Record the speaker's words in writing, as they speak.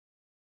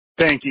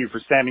Thank you for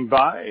standing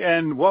by,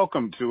 and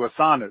welcome to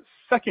Asana's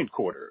second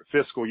quarter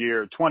fiscal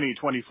year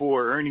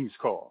 2024 earnings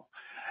call.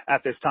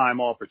 At this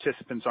time, all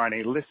participants are in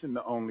a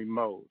listen-only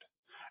mode.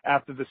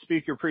 After the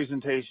speaker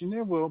presentation,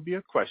 there will be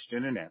a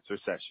question-and-answer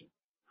session.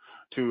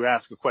 To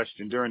ask a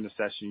question during the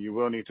session, you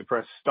will need to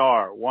press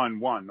star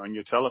 11 on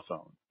your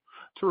telephone.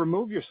 To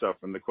remove yourself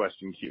from the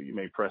question queue, you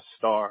may press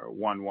star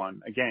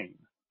 11 again.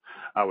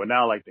 I would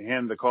now like to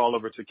hand the call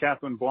over to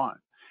Catherine Buan,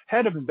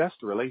 Head of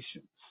Investor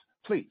Relations.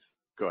 Please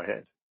go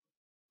ahead.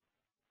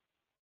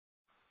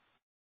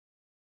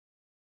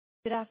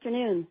 Good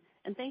afternoon,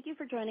 and thank you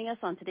for joining us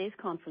on today's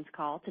conference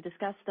call to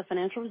discuss the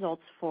financial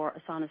results for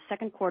Asana's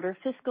second quarter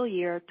fiscal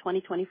year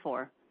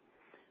 2024.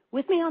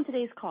 With me on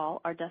today's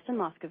call are Dustin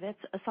Moskovitz,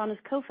 Asana's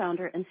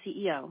co-founder and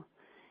CEO,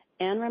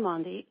 Anne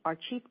Raimondi, our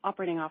Chief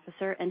Operating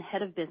Officer and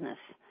Head of Business,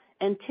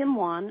 and Tim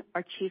Wan,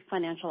 our Chief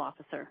Financial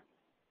Officer.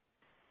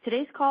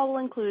 Today's call will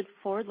include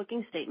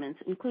forward-looking statements,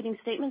 including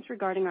statements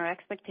regarding our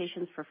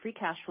expectations for free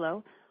cash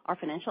flow, our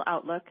financial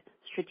outlook,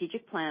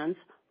 strategic plans,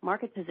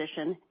 market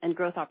position, and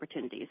growth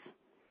opportunities.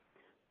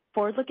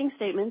 Forward-looking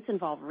statements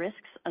involve risks,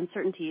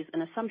 uncertainties,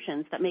 and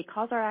assumptions that may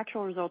cause our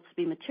actual results to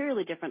be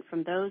materially different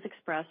from those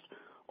expressed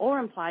or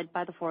implied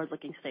by the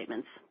forward-looking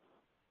statements.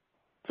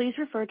 Please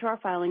refer to our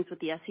filings with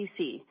the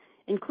SEC,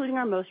 including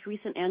our most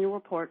recent annual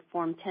report,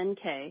 Form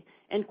 10-K,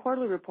 and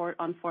quarterly report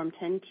on Form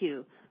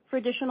 10-Q, for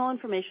additional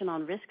information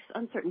on risks,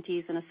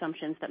 uncertainties, and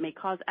assumptions that may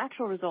cause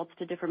actual results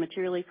to differ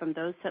materially from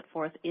those set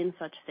forth in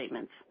such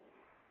statements.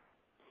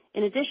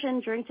 In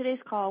addition, during today's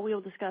call, we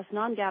will discuss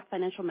non-GAAP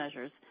financial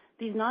measures.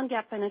 These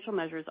non-GAAP financial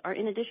measures are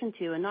in addition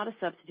to and not a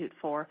substitute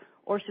for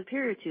or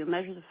superior to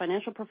measures of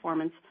financial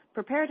performance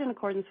prepared in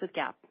accordance with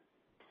GAAP.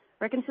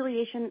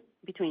 Reconciliation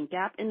between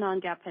GAAP and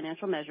non-GAAP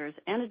financial measures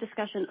and a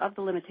discussion of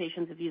the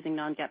limitations of using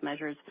non-GAAP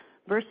measures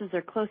versus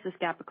their closest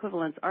GAAP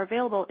equivalents are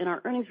available in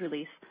our earnings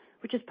release,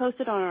 which is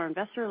posted on our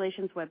investor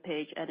relations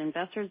webpage at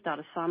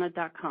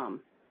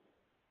investors.asana.com.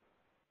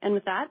 And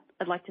with that,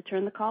 I'd like to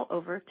turn the call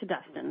over to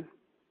Dustin.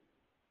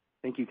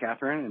 Thank you,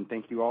 Catherine, and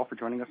thank you all for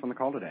joining us on the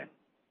call today.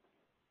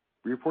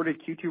 We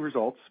reported Q2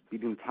 results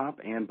beating the top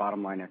and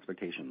bottom line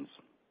expectations.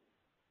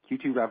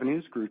 Q2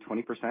 revenues grew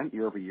 20%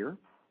 year over year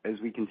as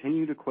we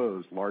continue to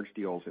close large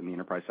deals in the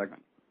enterprise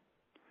segment.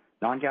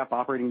 Non-GAAP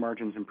operating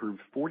margins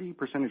improved 40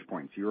 percentage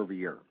points year over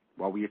year,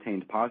 while we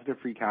attained positive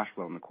free cash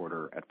flow in the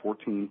quarter at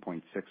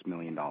 $14.6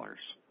 million.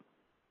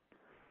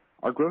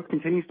 Our growth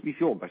continues to be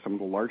fueled by some of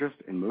the largest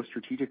and most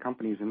strategic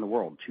companies in the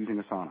world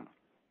choosing Asana.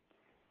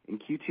 In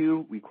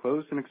Q2, we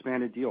closed and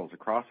expanded deals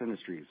across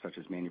industries such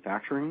as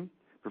manufacturing,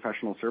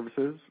 professional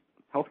services,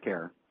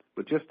 healthcare,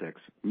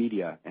 logistics,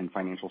 media, and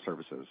financial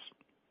services.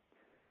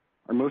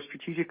 Our most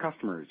strategic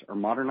customers are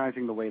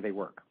modernizing the way they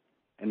work,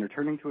 and they're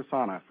turning to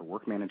Asana for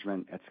work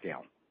management at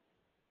scale.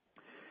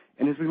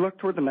 And as we look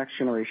toward the next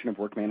generation of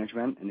work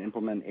management and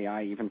implement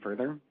AI even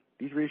further,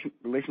 these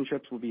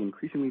relationships will be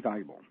increasingly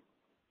valuable.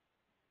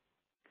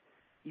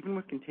 Even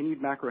with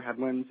continued macro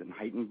headwinds and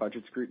heightened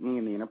budget scrutiny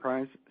in the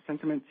enterprise,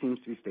 sentiment seems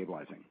to be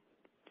stabilizing.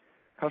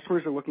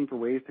 Customers are looking for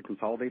ways to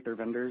consolidate their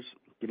vendors,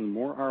 getting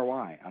more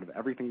ROI out of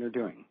everything they're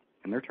doing,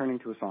 and they're turning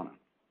to Asana.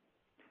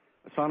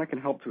 Asana can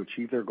help to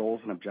achieve their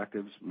goals and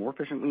objectives more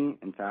efficiently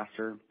and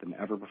faster than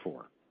ever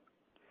before.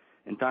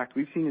 In fact,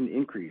 we've seen an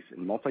increase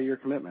in multi-year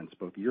commitments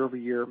both year over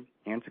year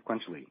and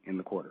sequentially in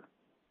the quarter.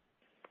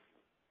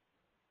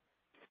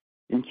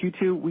 In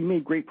Q2, we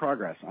made great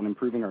progress on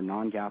improving our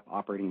non-GAAP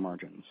operating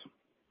margins.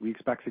 We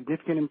expect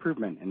significant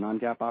improvement in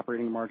non-GAAP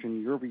operating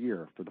margin year over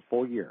year for the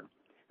full year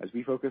as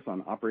we focus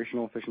on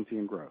operational efficiency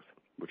and growth,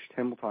 which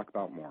Tim will talk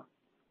about more.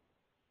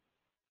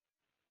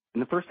 In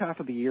the first half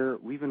of the year,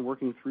 we've been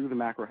working through the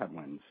macro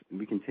headwinds, and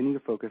we continue to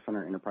focus on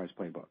our enterprise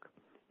playbook,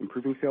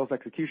 improving sales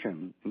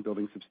execution and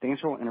building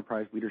substantial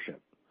enterprise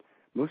leadership,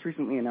 most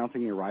recently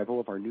announcing the arrival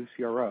of our new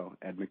CRO,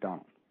 Ed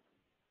McDonald.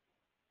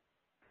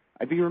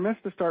 I'd be remiss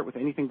to start with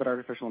anything but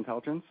artificial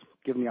intelligence,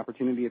 given the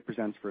opportunity it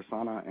presents for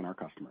Asana and our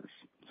customers.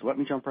 So let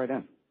me jump right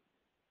in.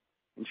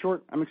 In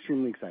short, I'm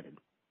extremely excited.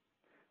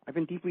 I've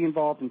been deeply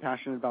involved and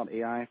passionate about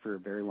AI for a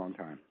very long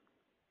time.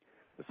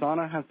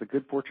 Asana has the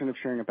good fortune of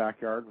sharing a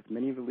backyard with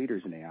many of the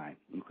leaders in AI,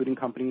 including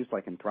companies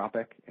like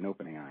Anthropic and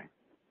OpenAI.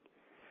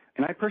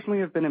 And I personally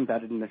have been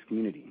embedded in this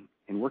community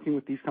and working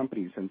with these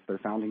companies since their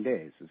founding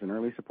days as an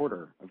early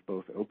supporter of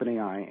both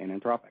OpenAI and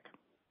Anthropic.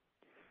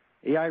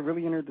 AI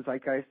really entered the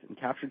zeitgeist and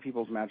captured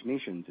people's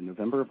imaginations in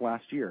November of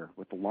last year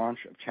with the launch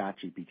of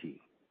ChatGPT.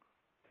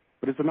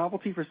 But as the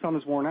novelty for some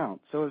is worn out,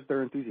 so is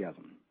their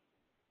enthusiasm.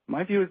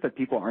 My view is that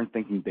people aren't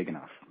thinking big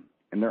enough,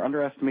 and they're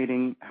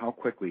underestimating how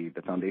quickly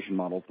the foundation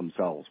models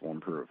themselves will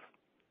improve.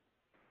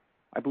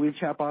 I believe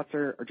chatbots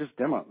are just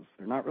demos.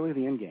 They're not really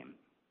the end game.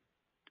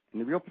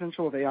 And the real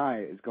potential of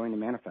AI is going to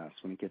manifest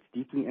when it gets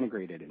deeply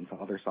integrated into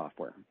other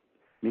software,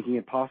 making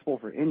it possible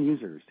for end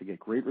users to get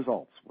great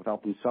results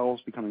without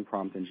themselves becoming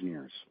prompt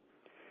engineers,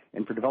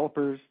 and for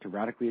developers to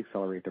radically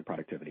accelerate their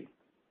productivity.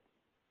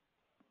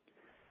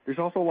 There's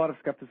also a lot of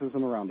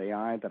skepticism around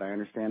AI that I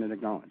understand and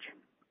acknowledge.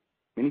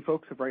 Many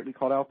folks have rightly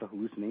called out the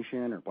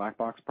hallucination or black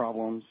box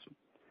problems.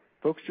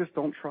 Folks just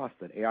don't trust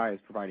that AI is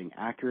providing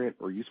accurate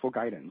or useful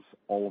guidance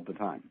all of the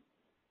time.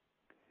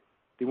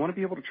 They want to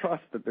be able to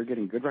trust that they're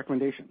getting good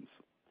recommendations,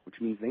 which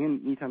means they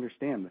need to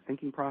understand the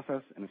thinking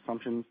process and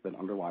assumptions that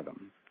underlie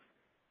them.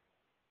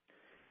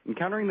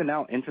 Encountering the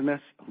now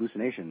infamous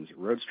hallucinations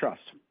erodes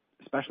trust,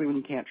 especially when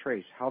you can't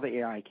trace how the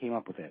AI came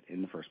up with it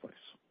in the first place.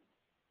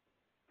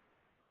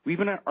 We've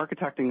been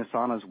architecting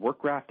Asana's Work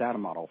Graph data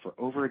model for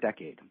over a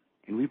decade,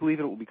 and we believe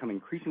it will become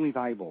increasingly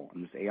valuable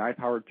in this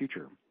AI-powered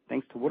future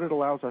thanks to what it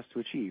allows us to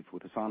achieve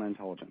with Asana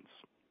Intelligence.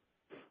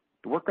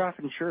 The Work Graph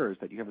ensures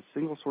that you have a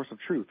single source of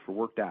truth for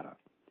work data,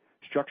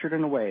 structured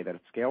in a way that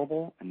it's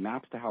scalable and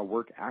maps to how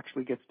work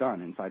actually gets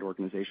done inside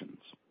organizations.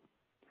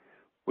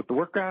 With the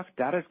Work Graph,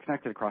 data is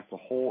connected across the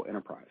whole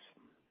enterprise: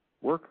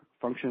 work,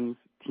 functions,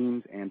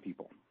 teams, and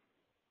people.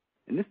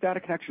 And this data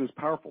connection is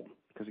powerful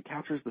because it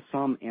captures the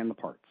sum and the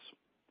parts.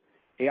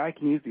 AI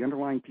can use the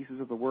underlying pieces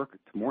of the work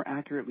to more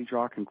accurately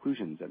draw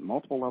conclusions at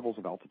multiple levels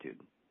of altitude.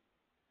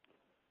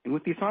 And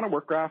with the Asana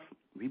Work Graph,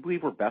 we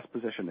believe we're best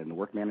positioned in the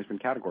work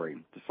management category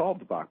to solve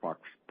the black box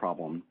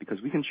problem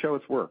because we can show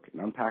its work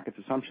and unpack its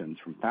assumptions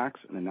from facts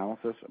and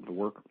analysis of the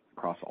work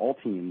across all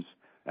teams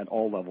at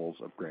all levels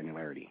of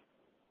granularity.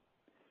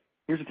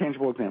 Here's a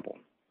tangible example.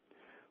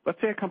 Let's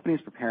say a company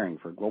is preparing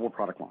for a global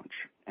product launch,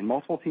 and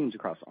multiple teams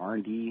across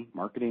R&D,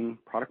 marketing,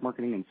 product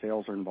marketing, and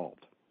sales are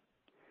involved.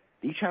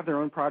 They each have their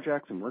own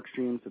projects and work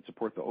streams that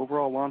support the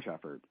overall launch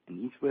effort,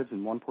 and each lives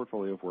in one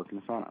portfolio of work in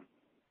Asana.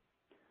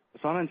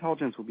 Asana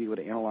Intelligence will be able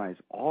to analyze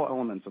all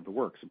elements of the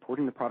work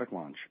supporting the product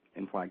launch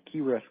and flag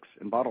key risks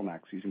and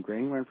bottlenecks using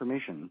granular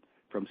information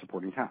from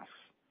supporting tasks.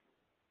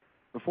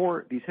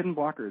 Before, these hidden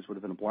blockers would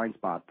have been a blind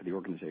spot for the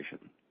organization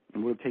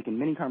and would have taken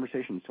many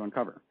conversations to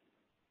uncover.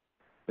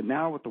 But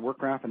now, with the Work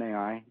Graph and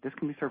AI, this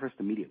can be surfaced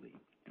immediately,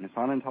 and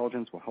Asana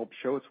Intelligence will help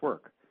show its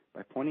work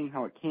by pointing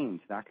how it came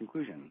to that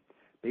conclusion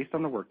based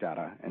on the work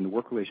data and the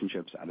work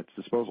relationships at its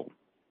disposal.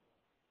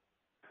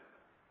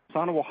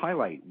 Asana will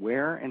highlight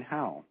where and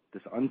how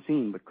this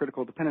unseen but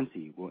critical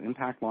dependency will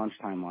impact launch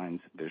timelines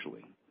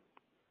visually.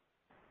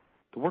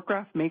 The Work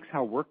Graph makes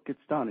how work gets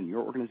done in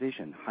your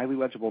organization highly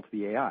legible to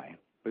the AI,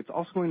 but it's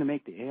also going to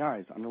make the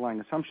AI's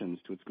underlying assumptions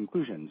to its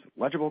conclusions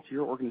legible to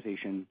your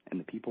organization and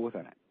the people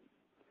within it.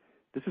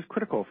 This is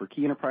critical for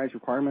key enterprise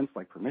requirements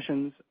like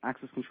permissions,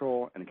 access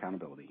control, and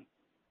accountability.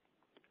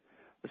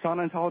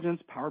 Asana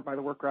Intelligence, powered by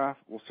the Work Graph,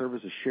 will serve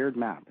as a shared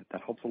map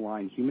that helps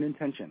align human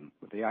intention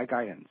with AI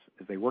guidance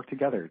as they work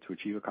together to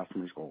achieve a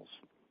customer's goals.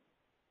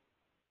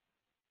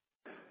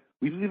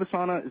 We believe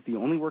Asana is the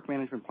only work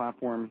management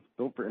platform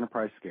built for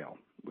enterprise scale,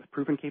 with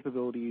proven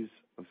capabilities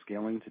of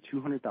scaling to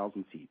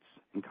 200,000 seats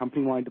and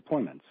company-wide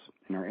deployments,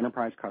 and our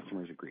enterprise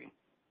customers agree.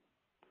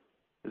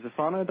 As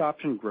Asana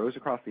adoption grows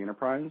across the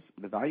enterprise,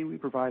 the value we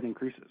provide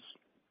increases.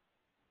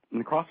 And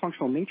the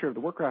cross-functional nature of the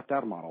Work Graph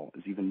data model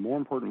is even more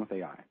important with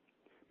AI,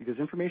 because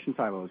information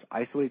silos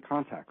isolate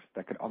context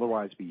that could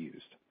otherwise be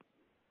used.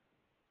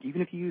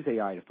 Even if you use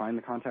AI to find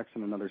the context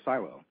in another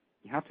silo,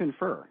 you have to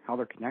infer how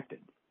they're connected,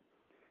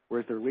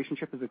 whereas the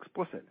relationship is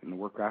explicit in the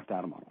Work Graph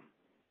data model.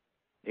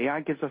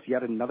 AI gives us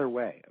yet another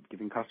way of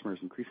giving customers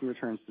increasing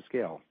returns to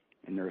scale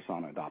in their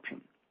Asana adoption.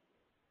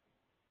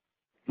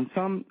 In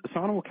sum,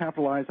 Asana will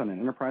capitalize on an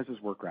enterprise's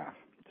Work Graph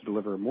to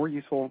deliver a more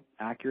useful,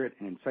 accurate,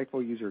 and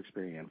insightful user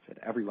experience at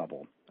every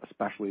level,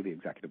 especially the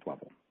executive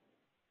level.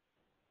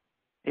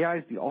 AI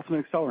is the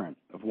ultimate accelerant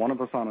of one of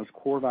Asana's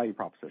core value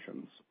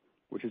propositions,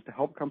 which is to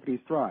help companies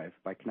thrive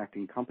by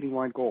connecting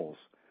company-wide goals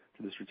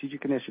to the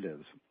strategic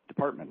initiatives,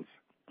 departments,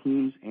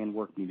 teams, and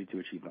work needed to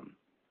achieve them.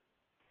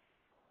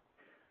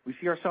 We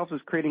see ourselves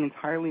as creating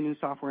entirely new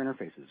software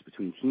interfaces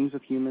between teams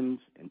of humans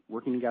and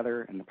working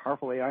together and the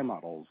powerful AI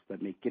models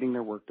that make getting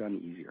their work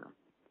done easier.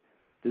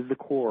 This is the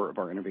core of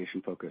our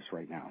innovation focus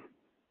right now.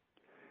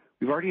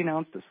 We've already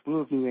announced a slew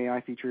of new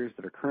AI features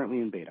that are currently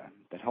in beta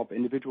that help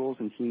individuals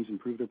and teams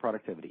improve their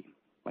productivity,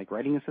 like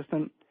Writing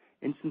Assistant,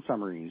 Instant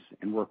Summaries,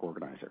 and Work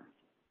Organizer.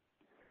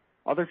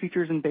 Other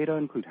features in beta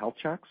include health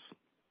checks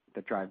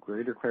that drive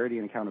greater clarity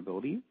and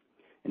accountability,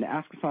 and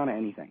Ask Asana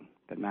Anything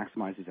that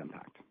maximizes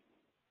impact.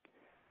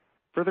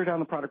 Further down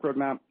the product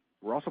roadmap,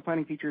 we're also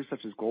planning features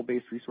such as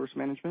goal-based resource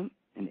management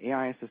and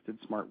AI-assisted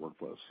smart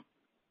workflows,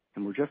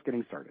 and we're just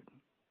getting started.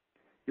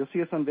 You'll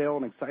see us unveil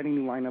an exciting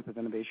new lineup of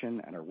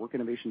innovation at our Work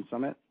Innovation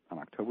Summit on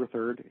October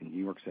 3rd in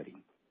New York City.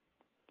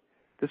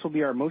 This will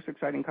be our most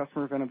exciting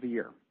customer event of the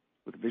year,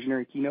 with a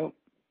visionary keynote,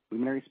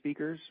 luminary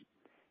speakers,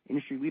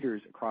 industry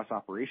leaders across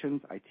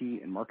operations,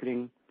 IT, and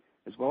marketing,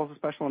 as well as a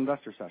special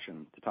investor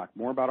session to talk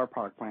more about our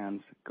product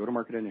plans,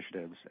 go-to-market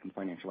initiatives, and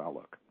financial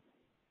outlook.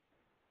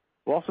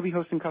 We'll also be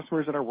hosting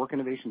customers at our Work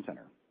Innovation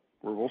Center,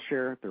 where we'll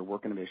share their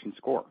Work Innovation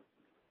Score,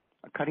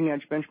 a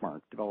cutting-edge benchmark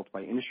developed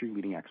by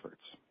industry-leading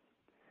experts.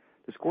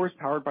 The score is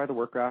powered by the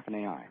Work Graph and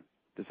AI,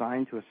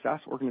 designed to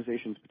assess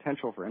organizations'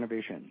 potential for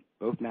innovation,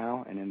 both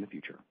now and in the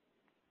future.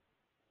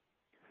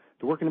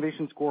 The Work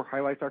Innovation Score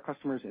highlights our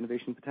customers'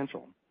 innovation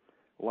potential,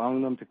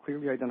 allowing them to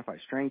clearly identify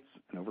strengths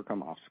and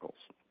overcome obstacles.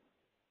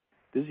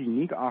 This is a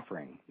unique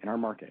offering in our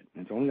market,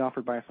 and it's only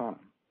offered by Asana.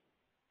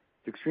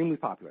 It's extremely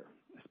popular,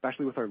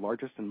 especially with our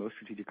largest and most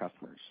strategic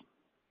customers.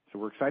 So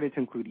we're excited to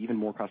include even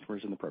more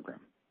customers in the program.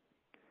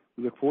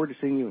 We look forward to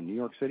seeing you in New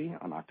York City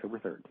on October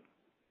 3rd.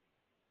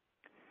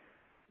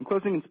 In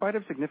closing, in spite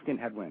of significant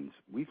headwinds,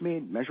 we've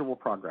made measurable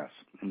progress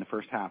in the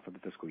first half of the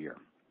fiscal year.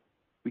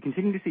 We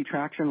continue to see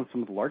traction with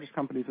some of the largest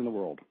companies in the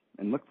world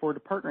and look forward to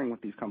partnering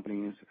with these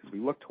companies as we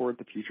look toward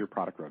the future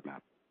product roadmap.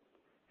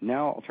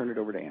 Now I'll turn it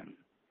over to Anne.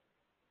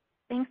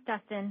 Thanks,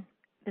 Dustin.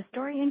 The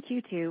story in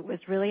Q2 was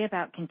really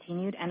about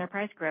continued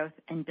enterprise growth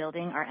and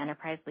building our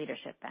enterprise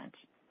leadership bench.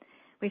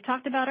 We've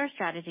talked about our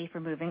strategy for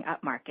moving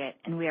up market,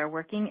 and we are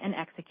working and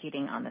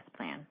executing on this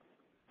plan.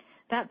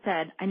 That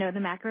said, I know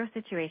the macro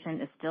situation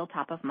is still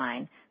top of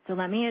mind, so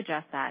let me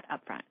address that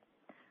up front.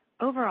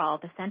 Overall,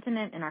 the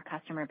sentiment in our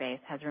customer base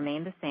has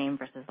remained the same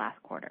versus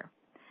last quarter.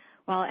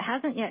 While it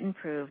hasn't yet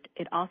improved,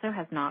 it also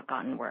has not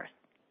gotten worse.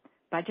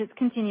 Budgets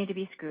continue to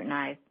be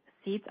scrutinized,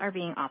 seats are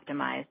being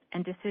optimized,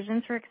 and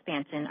decisions for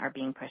expansion are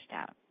being pushed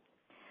out.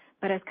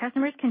 But as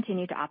customers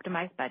continue to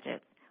optimize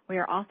budgets, we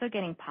are also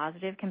getting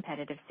positive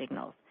competitive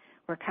signals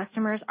where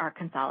customers are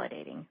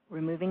consolidating,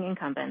 removing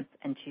incumbents,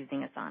 and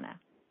choosing Asana.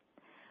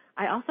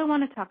 I also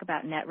want to talk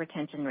about net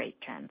retention rate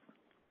trends.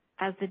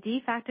 As the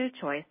de facto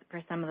choice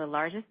for some of the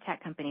largest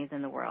tech companies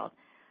in the world,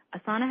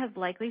 Asana has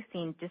likely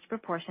seen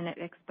disproportionate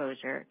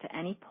exposure to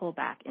any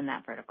pullback in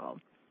that vertical,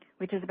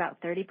 which is about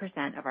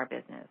 30% of our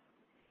business.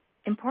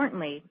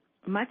 Importantly,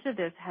 much of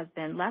this has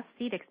been less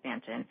seat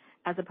expansion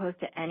as opposed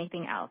to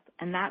anything else,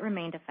 and that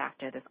remained a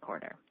factor this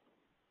quarter.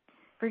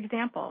 For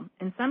example,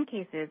 in some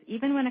cases,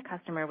 even when a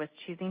customer was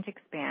choosing to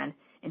expand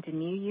into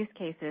new use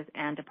cases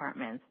and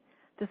departments,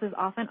 this was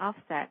often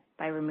offset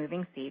by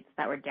removing seats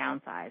that were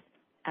downsized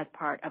as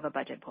part of a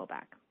budget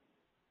pullback.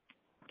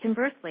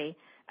 Conversely,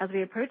 as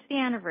we approach the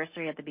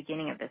anniversary at the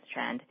beginning of this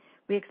trend,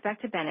 we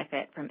expect to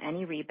benefit from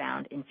any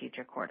rebound in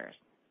future quarters.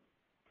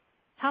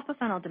 Top of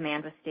funnel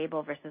demand was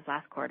stable versus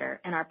last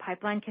quarter, and our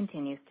pipeline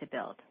continues to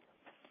build.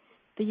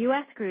 The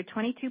U.S. grew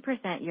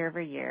 22% year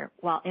over year,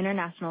 while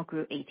international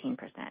grew 18%.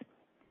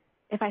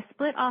 If I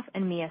split off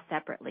EMEA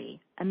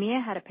separately,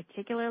 EMEA had a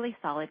particularly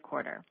solid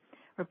quarter,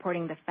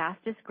 reporting the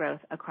fastest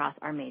growth across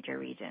our major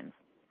regions.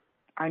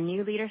 Our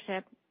new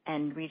leadership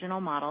and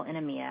regional model in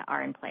EMEA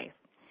are in place,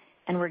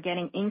 and we're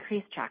getting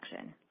increased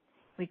traction.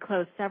 We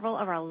closed several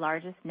of our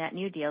largest net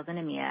new deals in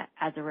EMEA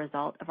as a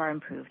result of our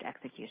improved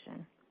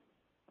execution.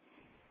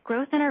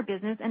 Growth in our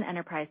business and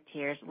enterprise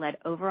tiers led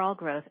overall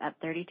growth at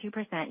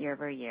 32% year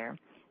over year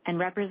and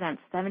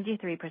represents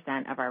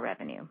 73% of our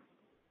revenue.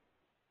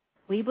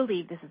 We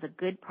believe this is a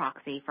good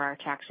proxy for our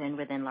traction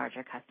within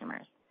larger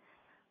customers.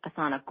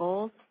 Asana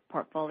goals,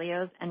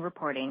 portfolios, and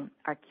reporting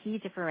are key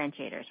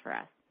differentiators for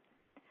us.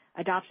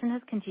 Adoption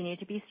has continued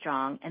to be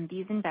strong, and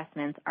these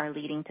investments are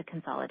leading to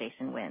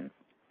consolidation wins.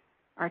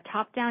 Our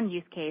top-down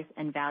use case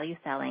and value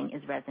selling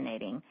is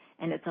resonating,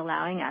 and it's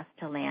allowing us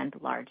to land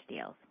large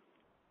deals.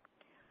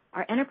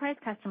 Our enterprise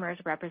customers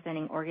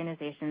representing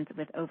organizations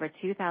with over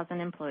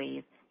 2,000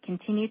 employees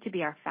continue to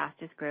be our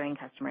fastest-growing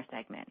customer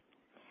segment,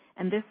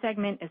 and this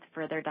segment is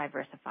further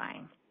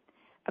diversifying.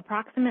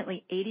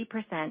 Approximately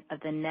 80% of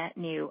the net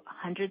new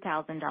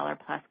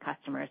 $100,000-plus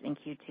customers in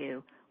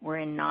Q2 were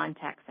in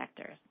non-tech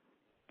sectors.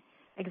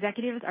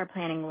 Executives are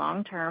planning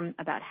long-term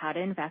about how to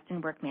invest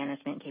in work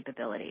management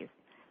capabilities,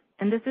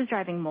 and this is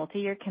driving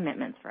multi-year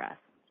commitments for us.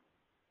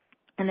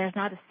 And there's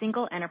not a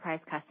single enterprise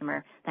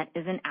customer that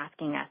isn't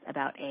asking us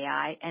about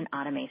AI and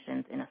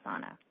automations in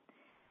Asana.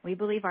 We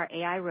believe our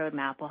AI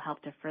roadmap will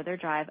help to further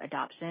drive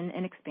adoption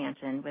and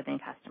expansion within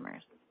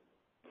customers.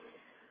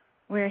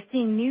 We're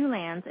seeing new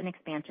lands and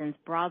expansions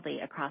broadly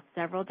across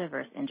several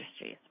diverse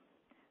industries.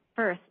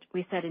 First,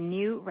 we set a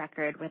new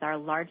record with our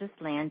largest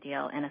land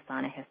deal in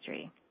Asana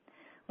history.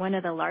 One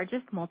of the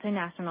largest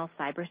multinational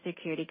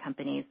cybersecurity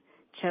companies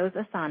chose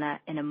Asana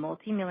in a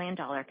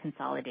multi-million-dollar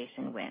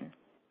consolidation win.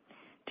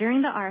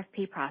 During the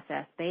RFP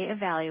process, they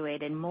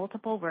evaluated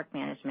multiple work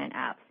management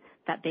apps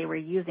that they were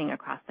using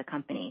across the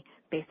company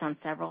based on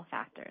several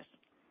factors.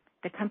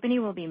 The company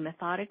will be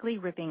methodically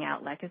ripping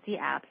out legacy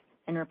apps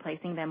and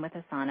replacing them with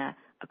Asana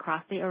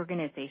across the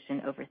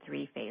organization over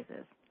 3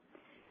 phases.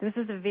 This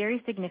is a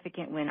very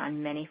significant win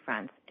on many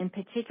fronts, in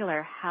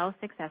particular how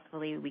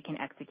successfully we can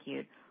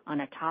execute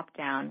on a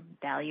top-down,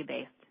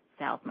 value-based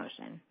sales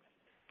motion.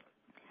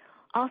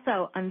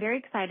 Also, I'm very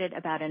excited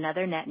about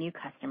another net new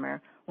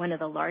customer, one of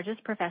the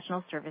largest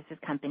professional services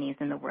companies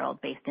in the world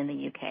based in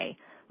the UK,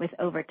 with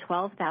over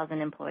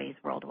 12,000 employees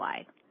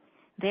worldwide.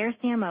 Their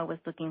CMO was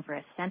looking for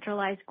a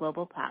centralized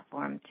global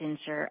platform to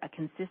ensure a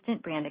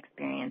consistent brand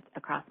experience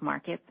across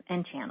markets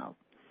and channels.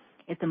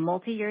 It's a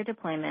multi-year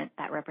deployment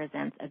that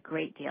represents a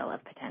great deal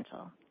of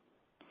potential.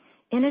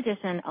 In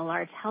addition, a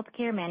large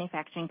healthcare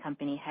manufacturing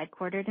company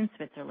headquartered in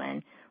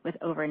Switzerland with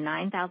over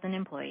 9,000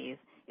 employees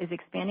is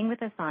expanding with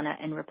Asana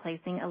and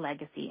replacing a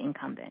legacy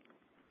incumbent.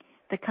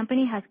 The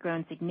company has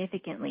grown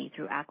significantly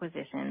through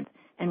acquisitions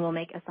and will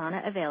make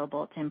Asana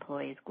available to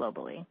employees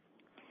globally.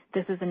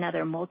 This is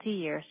another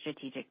multi-year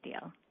strategic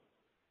deal.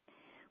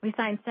 We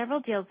signed several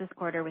deals this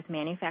quarter with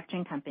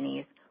manufacturing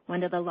companies,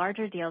 One of the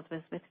larger deals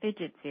was with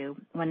Fujitsu,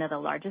 one of the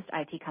largest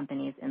IT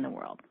companies in the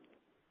world.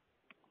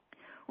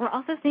 We're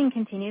also seeing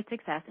continued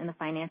success in the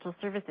financial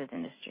services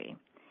industry.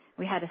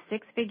 We had a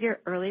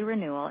six-figure early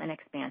renewal and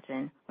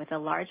expansion with a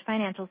large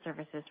financial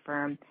services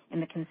firm in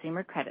the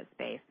consumer credit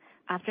space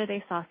after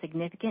they saw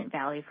significant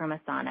value from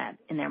Asana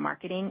in their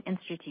marketing and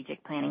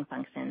strategic planning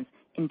functions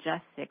in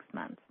just 6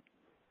 months.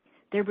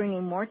 They're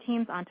bringing more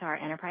teams onto our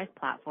enterprise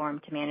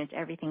platform to manage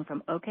everything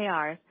from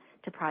OKRs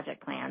to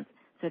project plans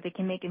so they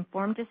can make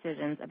informed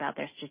decisions about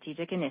their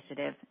strategic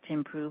initiatives to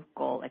improve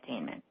goal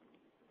attainment.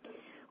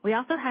 We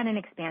also had an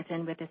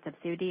expansion with a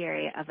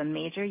subsidiary of a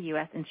major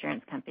U.S.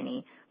 insurance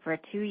company for a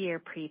 2-year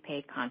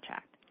prepaid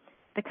contract.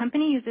 The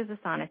company uses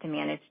Asana to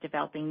manage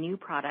developing new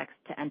products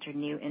to enter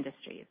new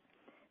industries.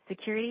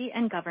 Security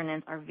and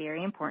governance are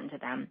very important to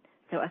them,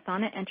 so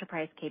Asana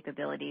enterprise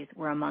capabilities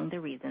were among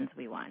the reasons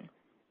we won.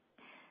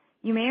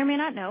 You may or may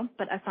not know,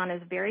 but Asana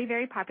is very,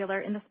 very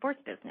popular in the sports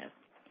business.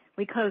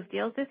 We closed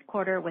deals this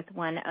quarter with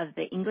one of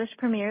the English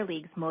Premier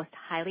League's most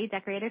highly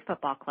decorated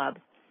football clubs,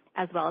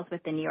 as well as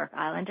with the New York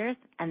Islanders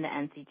and the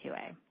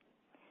NC2A.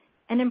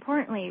 And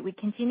importantly, we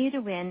continue to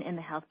win in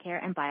the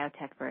healthcare and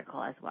biotech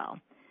vertical as well,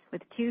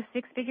 with 2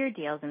 six-figure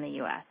deals in the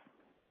U.S.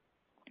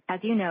 As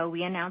you know,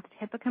 we announced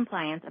HIPAA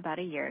compliance about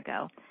a year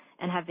ago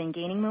and have been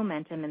gaining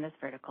momentum in this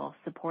vertical,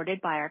 supported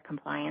by our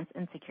compliance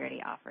and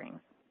security offerings.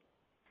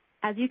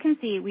 As you can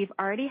see, we've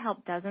already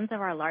helped dozens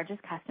of our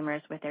largest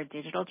customers with their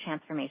digital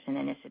transformation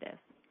initiatives.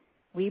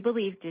 We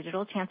believe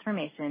digital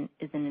transformation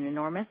is an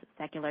enormous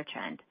secular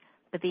trend,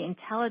 but the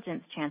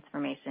intelligence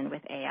transformation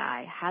with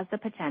AI has the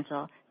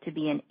potential to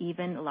be an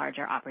even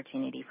larger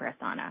opportunity for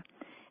Asana,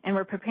 and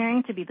we're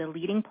preparing to be the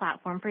leading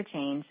platform for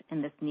change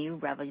in this new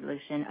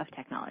revolution of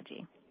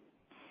technology.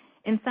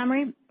 In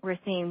summary, we're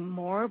seeing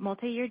more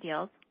multi-year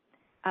deals,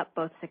 up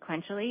both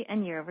sequentially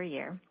and year over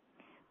year,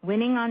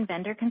 winning on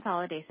vendor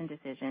consolidation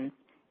decisions,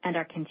 and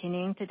are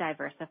continuing to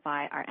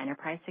diversify our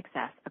enterprise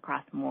success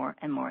across more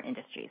and more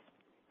industries.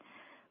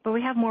 But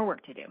we have more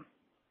work to do.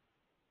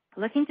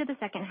 Looking to the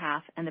second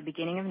half and the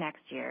beginning of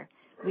next year,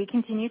 we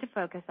continue to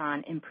focus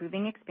on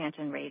improving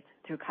expansion rates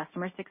through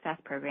customer success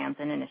programs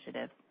and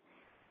initiatives,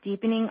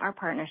 deepening our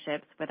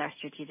partnerships with our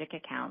strategic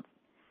accounts,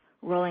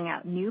 rolling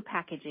out new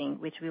packaging,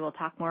 which we will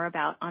talk more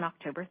about on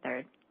October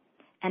 3rd,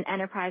 and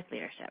enterprise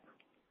leadership.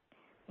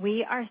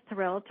 We are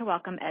thrilled to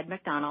welcome Ed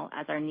McDonnell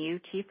as our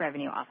new Chief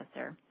Revenue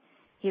Officer.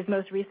 He is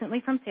most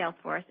recently from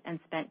Salesforce and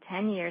spent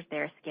 10 years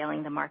there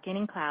scaling the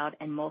marketing cloud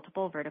and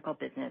multiple vertical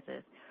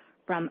businesses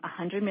from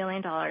 $100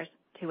 million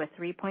to a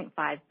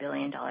 $3.5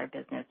 billion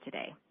business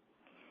today.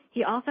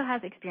 He also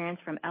has experience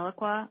from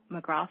Eloqua,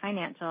 McGraw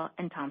Financial,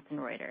 and Thomson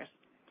Reuters.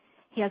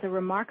 He has a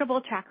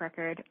remarkable track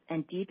record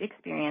and deep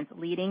experience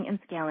leading and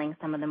scaling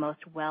some of the most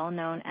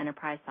well-known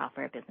enterprise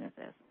software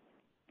businesses.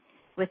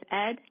 With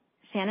Ed,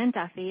 Shannon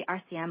Duffy,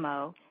 our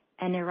CMO,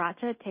 and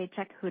Niracha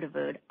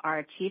Techek-Hudavud,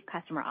 our Chief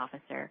Customer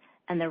Officer,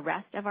 and the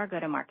rest of our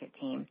go-to-market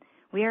team,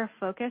 we are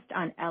focused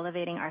on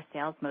elevating our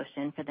sales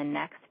motion for the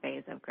next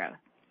phase of growth.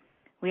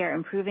 We are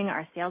improving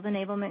our sales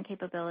enablement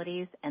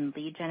capabilities and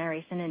lead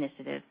generation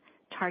initiatives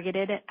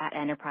targeted at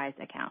enterprise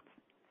accounts.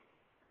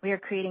 We are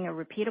creating a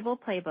repeatable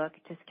playbook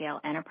to scale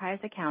enterprise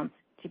accounts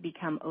to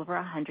become over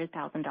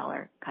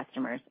 $100,000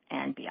 customers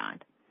and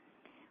beyond.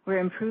 We're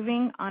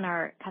improving on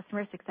our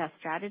customer success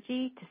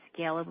strategy to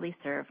scalably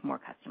serve more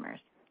customers.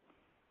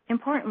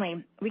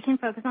 Importantly, we can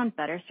focus on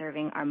better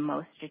serving our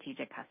most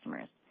strategic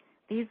customers.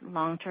 These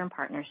long-term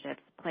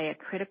partnerships play a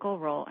critical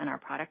role in our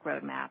product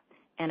roadmap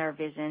and our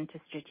vision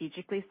to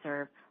strategically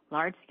serve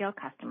large-scale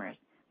customers,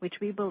 which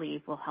we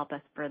believe will help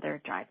us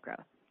further drive growth.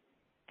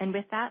 And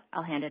with that,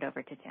 I'll hand it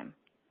over to Tim.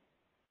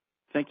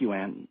 Thank you,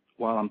 Anne.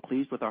 While I'm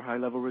pleased with our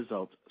high-level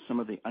results, some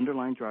of the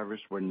underlying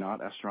drivers were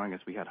not as strong as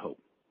we had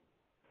hoped.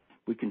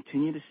 We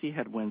continue to see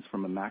headwinds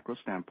from a macro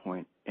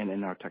standpoint and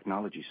in our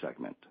technology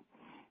segment,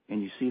 and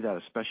you see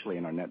that especially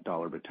in our net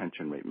dollar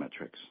retention rate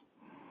metrics.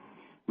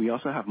 We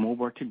also have more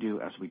work to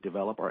do as we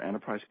develop our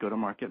enterprise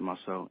go-to-market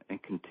muscle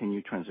and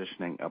continue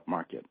transitioning up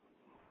market.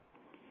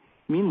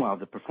 Meanwhile,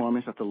 the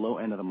performance at the low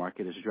end of the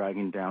market is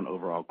dragging down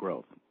overall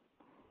growth.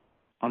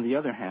 On the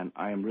other hand,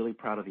 I am really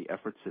proud of the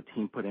efforts the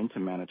team put in to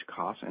manage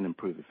costs and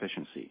improve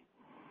efficiency.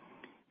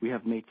 We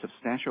have made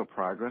substantial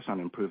progress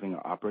on improving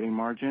our operating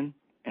margin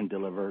and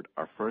delivered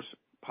our first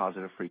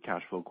positive free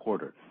cash flow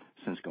quarter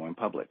since going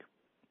public.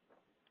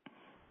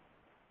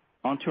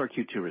 On to our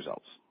Q2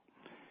 results.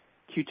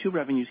 Q2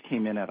 revenues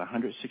came in at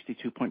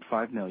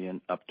 $162.5 million,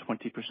 up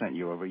 20%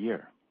 year over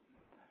year.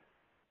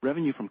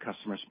 Revenue from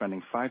customers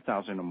spending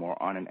 $5,000 or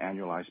more on an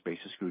annualized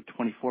basis grew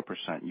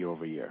 24% year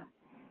over year.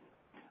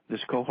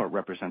 This cohort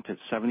represented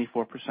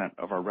 74%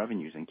 of our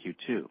revenues in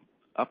Q2,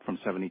 up from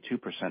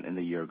 72% in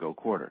the year-ago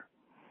quarter.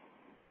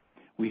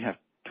 We have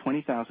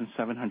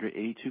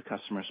 20,782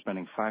 customers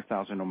spending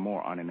 $5,000 or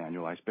more on an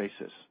annualized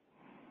basis.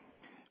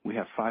 We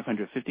have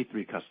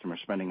 553 customers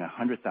spending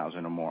 $100,000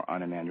 or more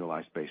on an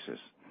annualized basis,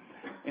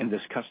 and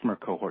this customer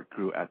cohort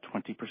grew at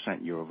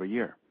 20% year over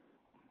year.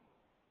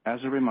 As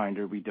a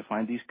reminder, we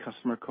define these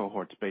customer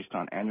cohorts based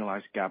on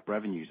annualized GAAP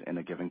revenues in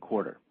a given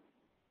quarter,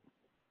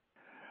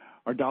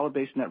 Our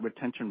dollar-based net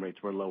retention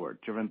rates were lower,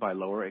 driven by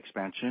lower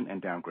expansion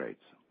and downgrades.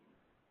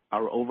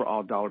 Our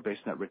overall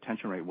dollar-based net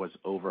retention rate was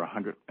over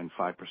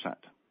 105%.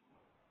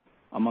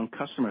 Among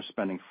customers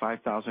spending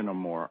 $5,000 or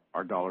more,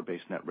 our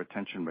dollar-based net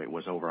retention rate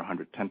was over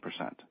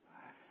 110%.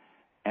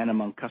 And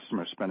among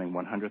customers spending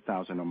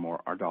 $100,000 or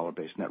more, our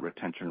dollar-based net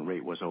retention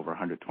rate was over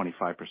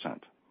 125%.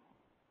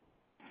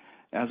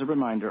 As a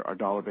reminder, our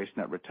dollar-based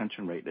net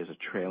retention rate is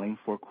a trailing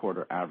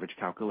four-quarter average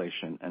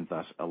calculation and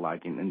thus a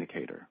lagging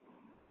indicator.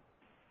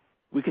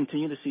 We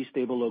continue to see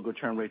stable logo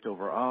churn rates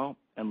overall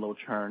and low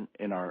churn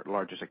in our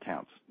largest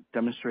accounts,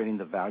 demonstrating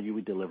the value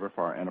we deliver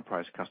for our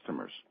enterprise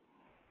customers.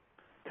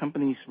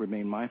 Companies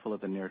remain mindful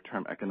of the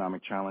near-term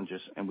economic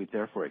challenges, and we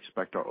therefore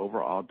expect our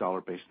overall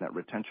dollar-based net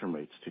retention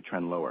rates to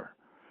trend lower,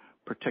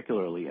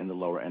 particularly in the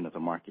lower end of the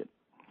market.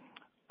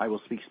 I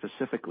will speak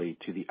specifically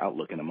to the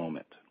outlook in a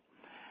moment.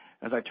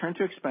 As I turn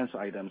to expense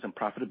items and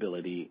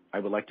profitability, I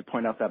would like to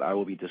point out that I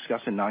will be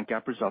discussing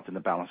non-GAAP results in the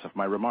balance of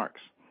my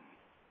remarks.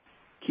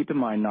 Keep in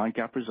mind,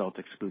 non-GAAP results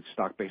exclude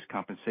stock-based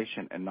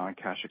compensation and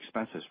non-cash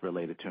expenses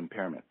related to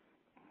impairment.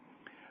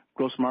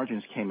 Gross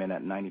margins came in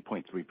at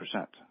 90.3%.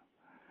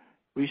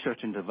 Research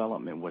and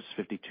development was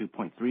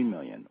 $52.3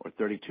 million, or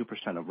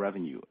 32% of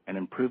revenue, an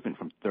improvement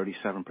from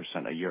 37%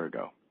 a year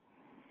ago.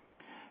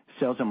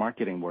 Sales and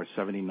marketing were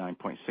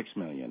 $79.6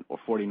 million, or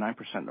 49%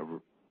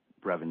 of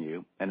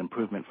revenue, an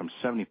improvement from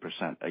 70%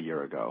 a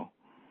year ago.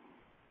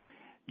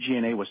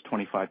 G&A was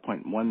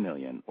 $25.1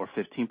 million, or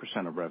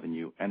 15% of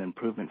revenue, an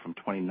improvement from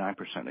 29%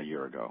 a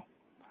year ago.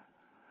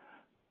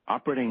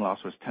 Operating loss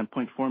was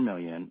 $10.4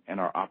 million, and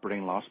our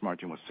operating loss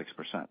margin was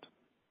 6%,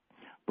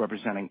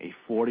 representing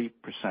a 40%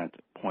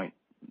 point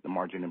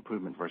margin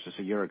improvement versus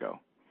a year ago.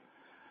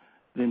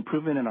 The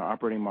improvement in our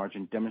operating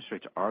margin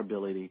demonstrates our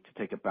ability to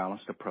take a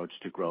balanced approach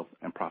to growth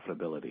and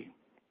profitability.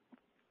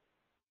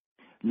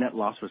 Net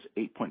loss was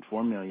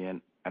 $8.4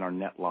 million, and our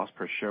net loss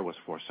per share was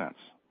 4 cents.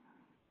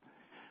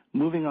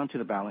 Moving on to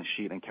the balance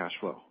sheet and cash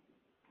flow.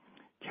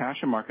 Cash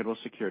and marketable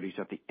securities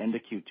at the end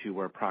of Q2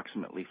 were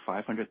approximately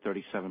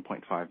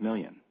 $537.5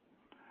 million.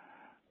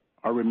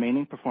 Our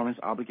remaining performance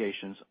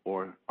obligations,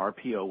 or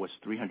RPO, was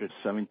 317%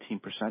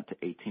 to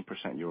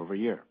 18% year over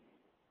year.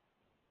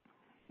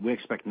 We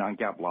expect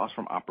non-GAAP loss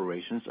from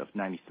operations of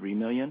 $93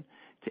 million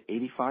to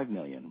 $85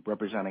 million,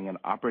 representing an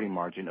operating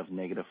margin of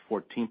negative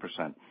 14%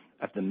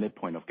 at the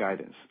midpoint of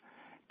guidance,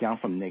 down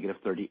from negative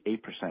 38%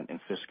 in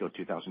fiscal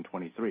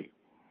 2023.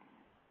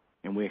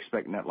 And we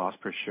expect net loss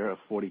per share of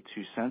 42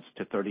 cents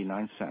to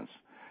 39 cents,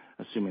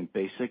 assuming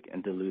basic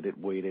and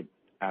diluted weighted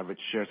average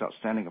shares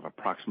outstanding of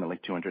approximately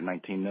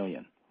 219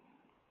 million.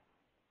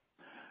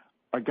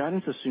 Our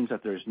guidance assumes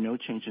that there is no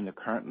change in the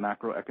current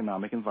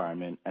macroeconomic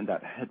environment and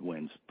that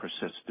headwinds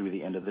persist through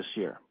the end of this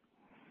year.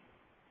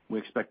 We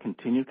expect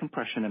continued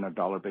compression in our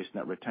dollar-based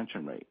net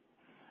retention rate,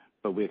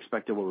 but we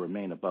expect it will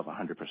remain above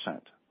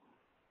 100%.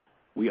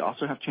 We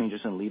also have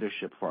changes in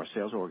leadership for our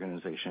sales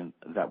organization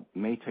that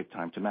may take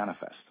time to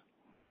manifest.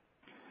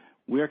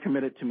 We are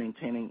committed to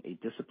maintaining a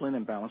disciplined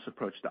and balanced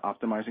approach to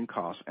optimizing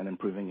costs and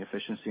improving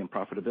efficiency and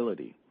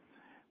profitability.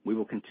 We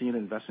will continue to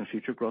invest in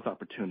future growth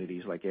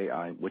opportunities like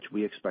AI, which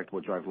we expect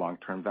will drive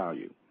long-term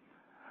value.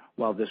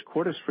 While this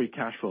quarter's free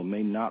cash flow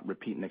may not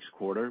repeat next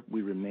quarter,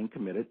 we remain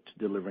committed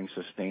to delivering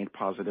sustained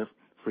positive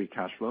free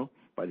cash flow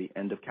by the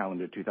end of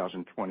calendar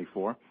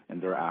 2024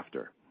 and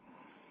thereafter.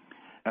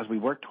 As we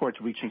work towards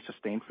reaching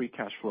sustained free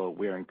cash flow,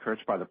 we are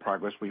encouraged by the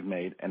progress we've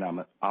made, and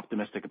I'm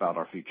optimistic about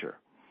our future.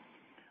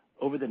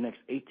 Over the next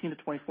 18 to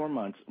 24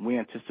 months, we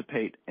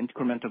anticipate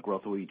incremental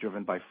growth will be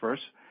driven by,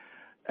 first,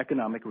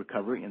 economic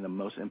recovery in the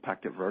most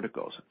impacted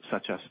verticals,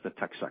 such as the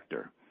tech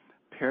sector,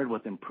 paired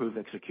with improved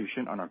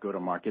execution on our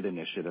go-to-market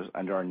initiatives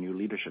under our new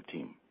leadership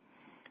team.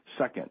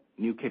 Second,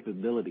 new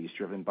capabilities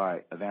driven by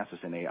advances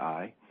in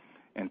AI.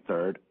 And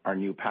third, our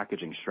new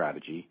packaging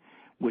strategy,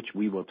 which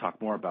we will talk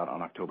more about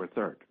on October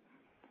 3rd.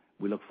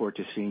 We look forward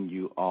to seeing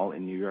you all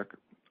in New York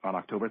on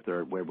October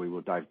 3rd, where we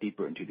will dive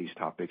deeper into these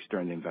topics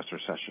during the investor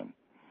session.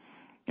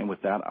 And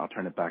with that, I'll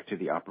turn it back to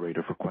the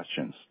operator for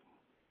questions.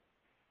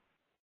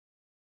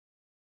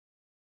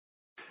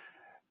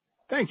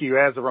 Thank you.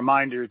 As a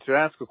reminder, to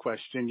ask a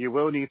question, you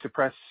will need to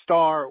press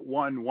star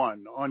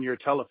 11 on your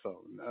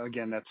telephone.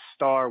 Again, that's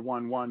star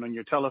 11 on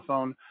your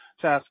telephone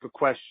to ask a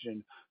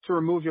question. To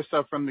remove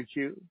yourself from the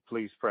queue,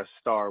 please press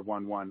star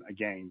 11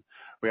 again.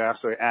 We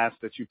also ask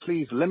that you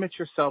please limit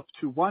yourself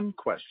to one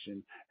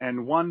question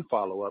and one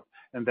follow-up,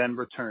 and then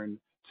return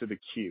to the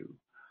queue.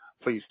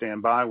 Please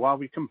stand by while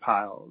we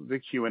compile the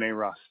Q&A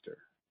roster.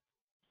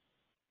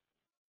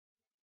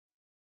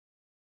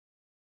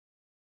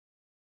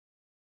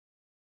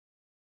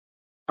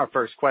 Our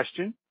first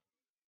question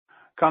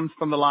comes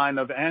from the line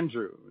of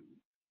Andrew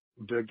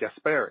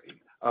DeGasperi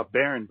of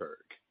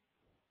Berenberg.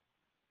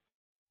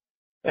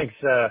 Thanks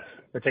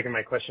for taking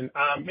my question.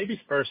 Maybe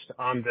first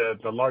on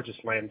the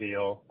largest land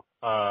deal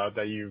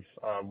that you've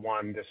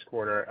won this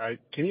quarter.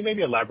 Can you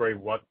maybe elaborate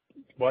what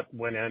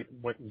went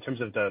in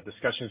terms of the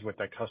discussions with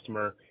that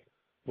customer?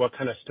 What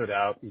kind of stood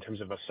out in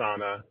terms of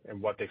Asana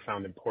and what they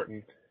found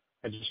important?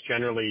 And just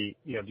generally,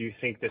 do you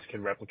think this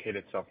can replicate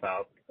itself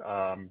out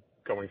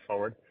going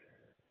forward?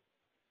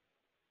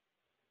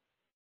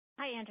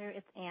 Hi, Andrew.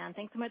 It's Anne.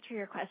 Thanks so much for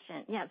your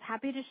question. Yes,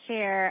 happy to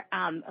share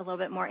a little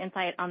bit more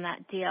insight on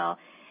that deal.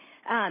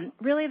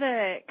 Really,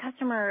 the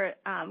customer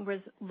was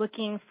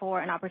looking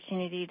for an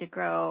opportunity to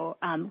grow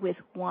with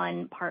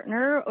one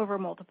partner over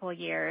multiple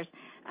years.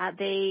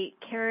 They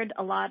cared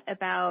a lot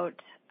about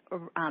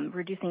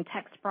reducing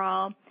tech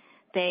sprawl.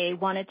 They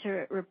wanted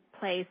to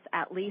replace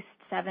at least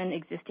 7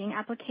 existing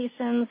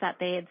applications that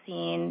they had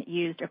seen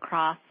used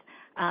across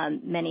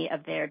many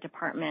of their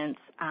departments.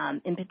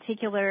 In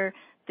particular,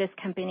 this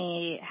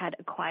company had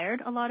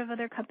acquired a lot of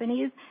other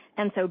companies,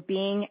 and so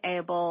being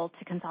able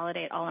to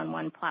consolidate all on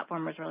one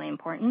platform was really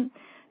important.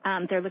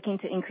 They're looking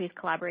to increase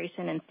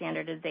collaboration and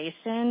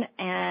standardization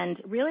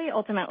and really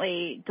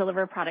ultimately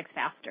deliver products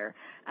faster.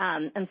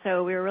 And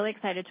so we were really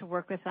excited to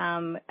work with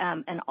them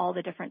and all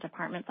the different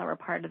departments that were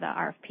part of the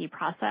RFP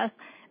process.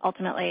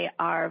 Ultimately,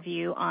 our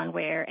view on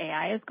where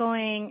AI is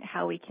going,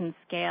 how we can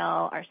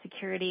scale our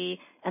security,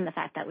 and the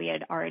fact that we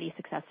had already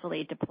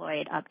successfully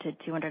deployed up to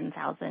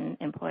 200,000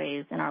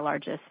 employees in our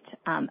largest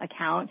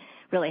account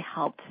really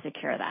helped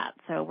secure that.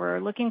 So we're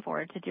looking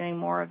forward to doing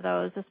more of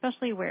those,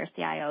 especially where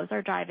CIOs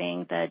are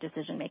driving the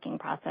decision-making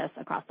process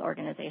across the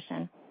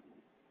organization.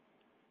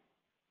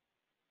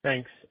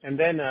 Thanks. And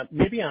then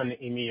maybe on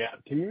EMEA,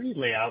 can you really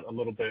lay out a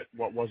little bit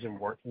what wasn't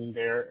working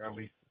there, or at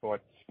least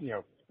what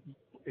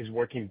is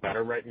working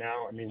better right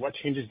now? I mean, what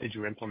changes did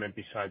you implement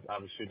besides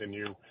obviously the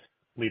new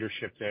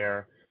leadership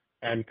there?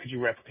 And could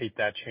you replicate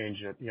that change,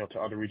 to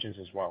other regions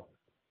as well?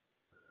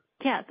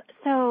 Yes.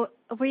 So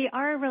we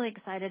are really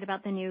excited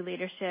about the new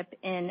leadership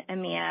in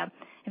EMEA.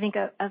 I think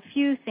a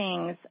few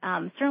things.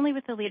 Certainly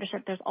with the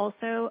leadership, there's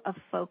also a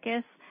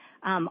focus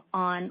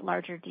on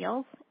larger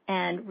deals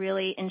and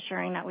really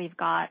ensuring that we've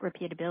got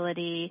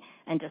repeatability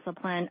and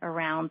discipline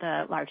around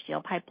the large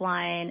deal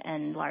pipeline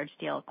and large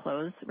deal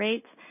close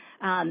rates.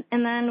 And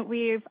then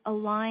we've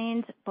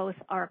aligned both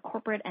our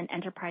corporate and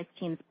enterprise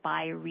teams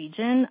by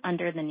region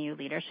under the new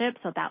leadership.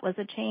 So that was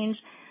a change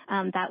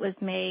that was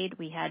made.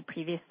 We had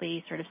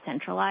previously sort of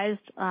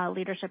centralized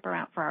leadership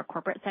around for our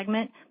corporate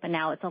segment, but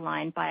now it's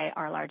aligned by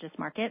our largest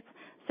markets.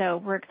 So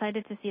we're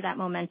excited to see that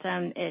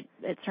momentum. It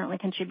certainly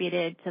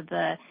contributed to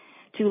the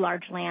 2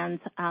 large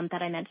lands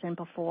that I mentioned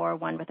before,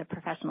 one with a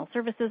professional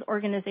services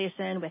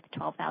organization with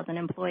 12,000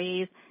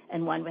 employees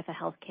and one with a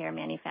healthcare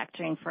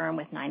manufacturing firm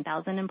with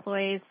 9,000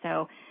 employees.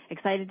 So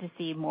excited to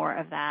see more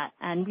of that.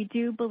 And we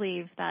do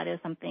believe that is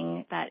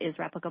something that is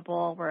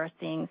replicable. We're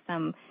seeing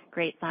some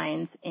great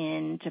signs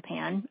in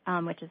Japan,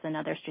 which is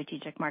another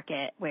strategic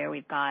market where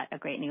we've got a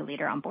great new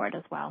leader on board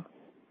as well.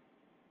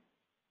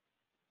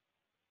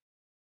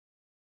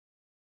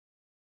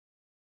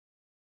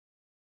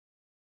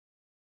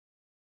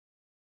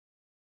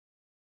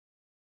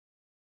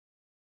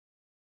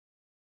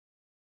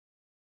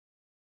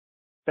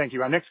 Thank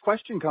you. Our next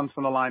question comes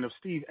from the line of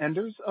Steve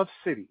Enders of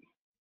Citi.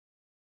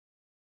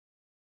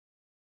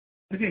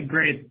 Okay,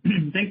 great.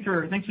 Thanks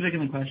for taking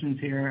the questions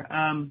here.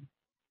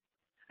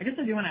 I guess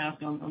I do want to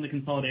ask on the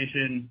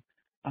consolidation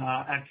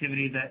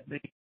activity that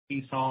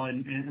you saw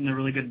and the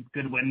really good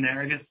win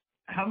there. I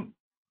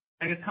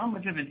guess how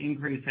much of an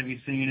increase have you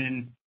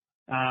seen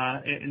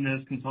in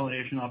those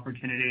consolidation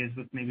opportunities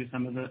with maybe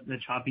some of the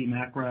choppy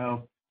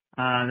macro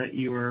that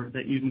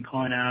you've been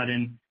calling out?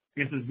 And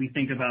I guess as we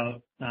think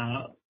about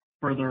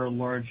further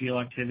large deal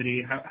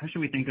activity, how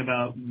should we think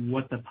about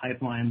what the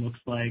pipeline looks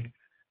like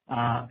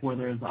for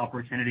those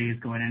opportunities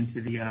going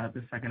into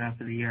the second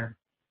half of the year?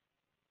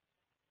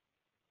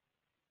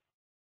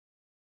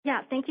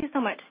 Yeah, thank you so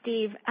much,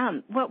 Steve.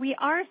 What we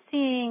are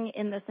seeing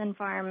in this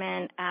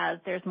environment as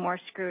there's more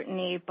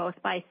scrutiny both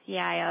by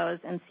CIOs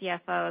and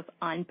CFOs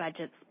on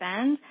budget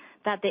spend,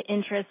 that the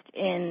interest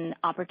in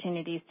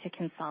opportunities to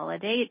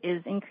consolidate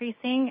is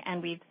increasing,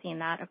 and we've seen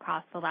that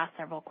across the last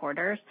several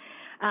quarters.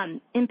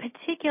 In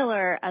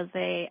particular, as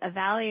they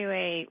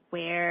evaluate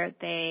where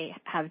they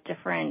have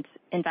different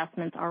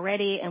investments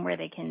already and where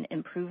they can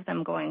improve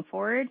them going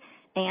forward,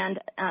 and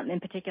in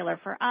particular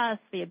for us,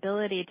 the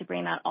ability to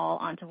bring that all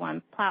onto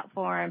one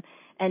platform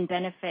and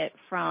benefit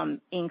from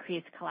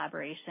increased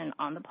collaboration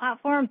on the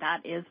platform,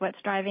 that is what's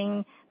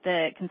driving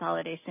the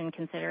consolidation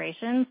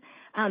considerations.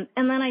 And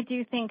then I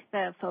do think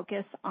the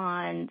focus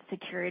on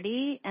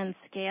security and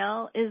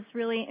scale is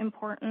really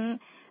important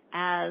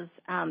as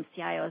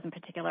CIOs in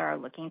particular are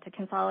looking to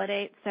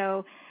consolidate.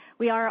 So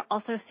we are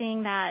also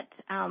seeing that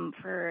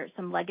for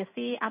some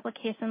legacy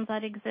applications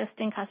that exist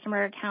in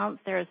customer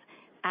accounts, there's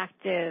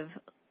active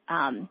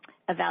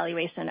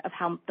evaluation of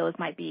how those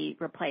might be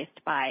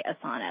replaced by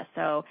Asana.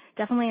 So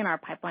definitely in our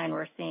pipeline,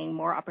 we're seeing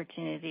more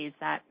opportunities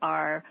that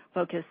are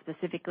focused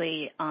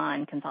specifically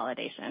on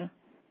consolidation.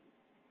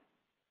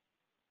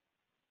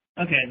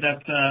 Okay,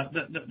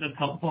 that's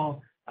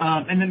helpful.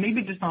 And then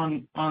maybe just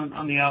on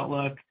the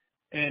outlook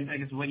and I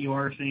guess what you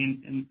are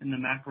seeing in the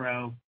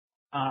macro,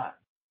 I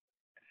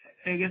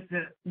guess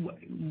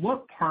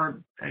what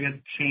part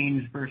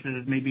changed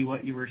versus maybe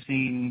what you were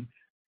seeing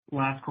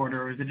last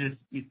quarter, or is it just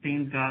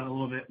things got a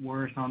little bit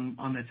worse on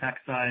the tech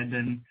side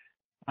than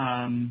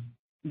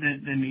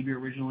maybe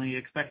originally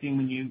expecting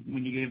when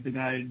you gave the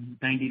guide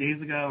 90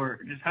 days ago? Or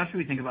just how should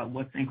we think about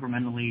what's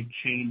incrementally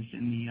changed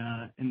in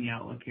the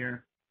outlook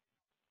here?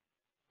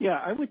 Yeah,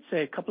 I would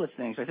say a couple of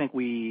things. I think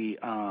we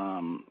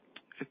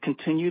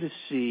continue to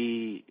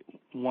see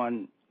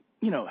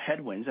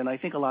headwinds, and I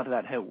think a lot of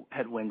that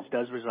headwinds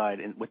does reside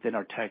within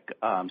our tech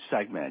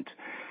segment.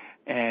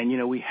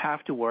 And we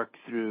have to work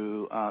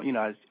through,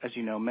 as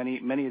you know,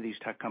 many of these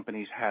tech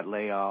companies had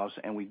layoffs,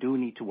 and we do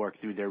need to work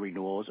through their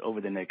renewals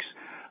over the next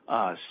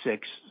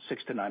 6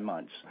 to 9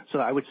 months. So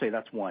I would say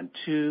that's one.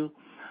 Two,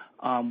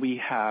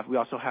 we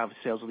also have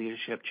sales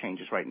leadership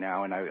changes right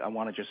now, and I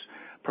want to just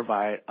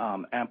provide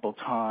ample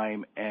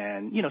time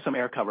and some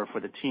air cover for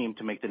the team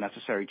to make the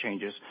necessary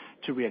changes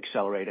to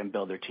reaccelerate and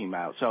build their team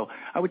out. So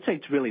I would say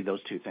it's really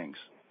those two things.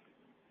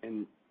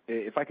 And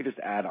if I could just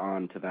add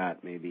on to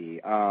that,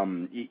 maybe,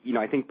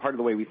 I think part of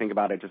the way we think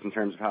about it, just in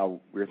terms of how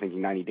we were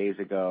thinking 90 days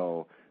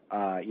ago,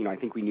 I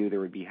think we knew there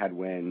would be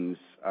headwinds,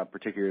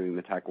 particularly in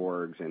the tech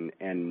orgs, and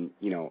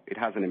it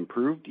hasn't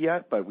improved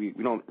yet, but we're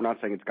not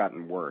saying it's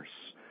gotten worse.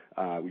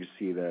 We just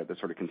see the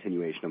sort of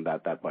continuation of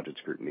that budget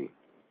scrutiny.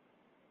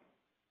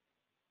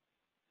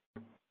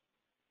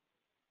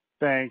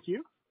 Thank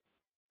you.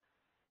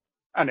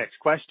 Our next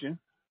question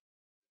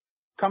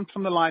comes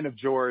from the line of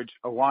George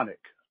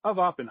Iwanyc of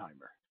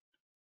Oppenheimer.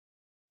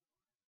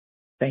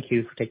 Thank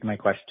you for taking my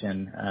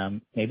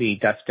question. Maybe,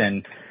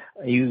 Dustin,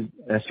 you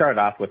started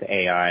off with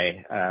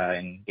AI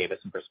and gave us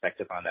some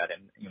perspective on that,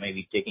 and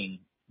maybe digging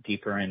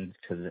deeper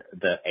into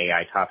the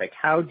AI topic.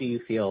 How do you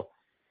feel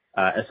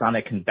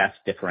Asana can best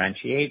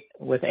differentiate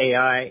with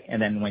AI?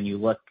 And then when you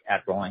look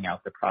at rolling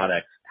out the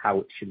products,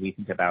 how should we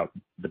think about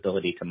the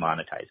ability to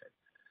monetize it?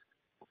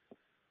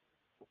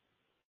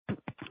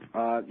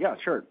 Yeah,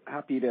 sure.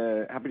 Happy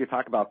to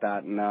talk about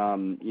that. And,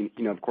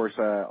 of course,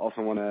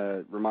 also want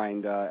to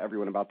remind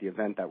everyone about the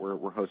event that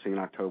we're hosting in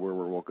October,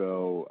 where we'll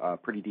go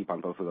pretty deep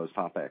on both of those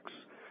topics.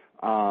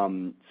 First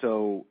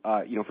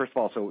of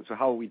all, so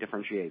how will we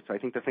differentiate? So I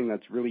think the thing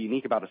that's really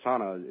unique about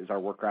Asana is our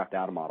Work Graph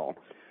data model.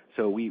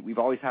 So we've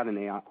always had an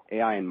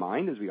AI in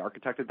mind as we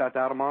architected that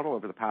data model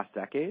over the past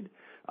decade,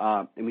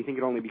 and we think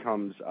it only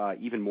becomes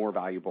even more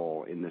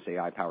valuable in this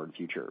AI-powered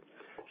future.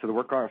 So the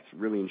Work Graph is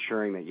really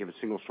ensuring that you have a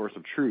single source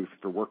of truth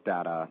for work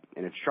data,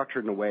 and it's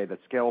structured in a way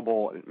that's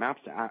scalable, and it maps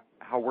to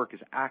how work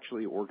is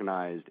actually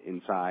organized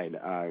inside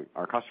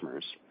our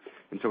customers.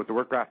 And so with the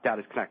Work Graph,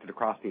 data is connected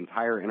across the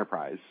entire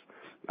enterprise,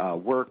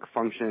 work,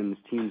 functions,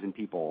 teams, and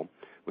people,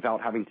 without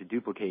having to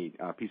duplicate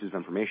pieces of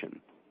information.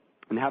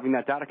 And having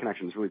that data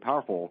connection is really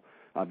powerful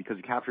because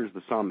it captures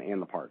the sum and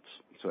the parts.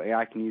 So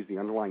AI can use the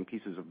underlying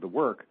pieces of the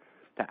work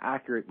to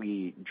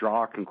accurately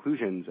draw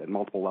conclusions at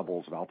multiple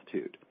levels of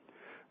altitude.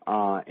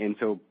 And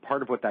so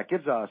part of what that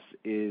gives us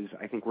is,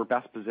 I think we're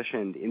best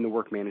positioned in the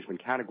work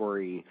management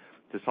category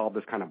to solve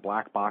this kind of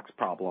black box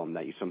problem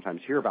that you sometimes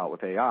hear about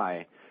with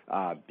AI,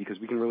 because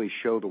we can really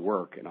show the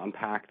work and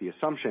unpack the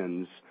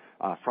assumptions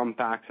from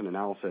facts and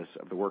analysis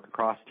of the work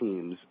across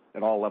teams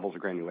at all levels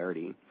of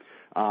granularity.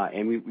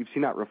 And we've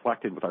seen that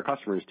reflected with our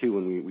customers, too.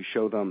 When we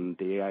show them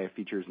the AI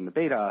features in the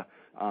beta,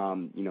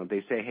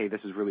 they say, hey,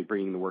 this is really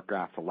bringing the Work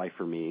Graph to life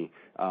for me,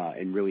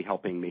 and really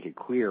helping make it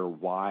clear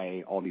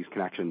why all these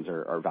connections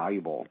are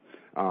valuable.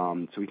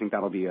 So we think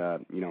that'll be a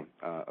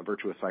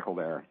virtuous cycle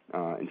there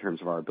in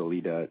terms of our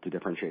ability to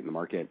differentiate in the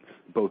market,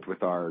 both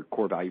with our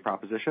core value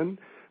proposition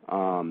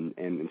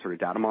and sort of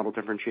data model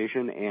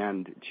differentiation,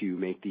 and to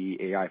make the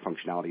AI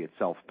functionality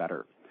itself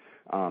better.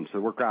 So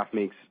the Work Graph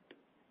makes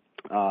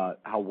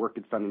how work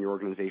gets done in your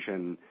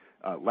organization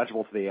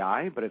legible to the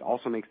AI, but it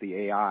also makes the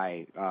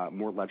AI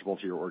more legible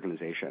to your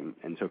organization.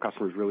 And so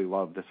customers really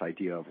love this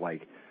idea of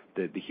like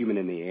the human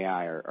and the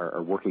AI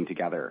are working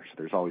together. So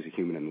there's always a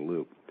human in the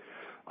loop.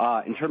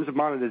 In terms of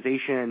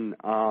monetization,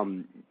 not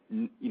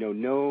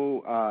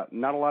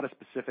a lot of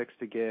specifics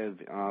to give,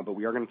 but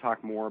we are going to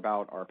talk more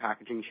about our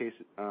packaging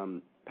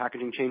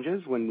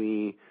changes when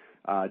we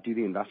do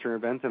the investor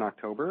event in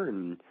October,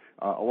 and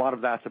a lot of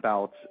that's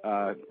about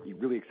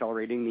really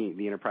accelerating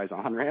the enterprise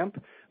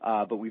on-ramp,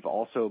 but we've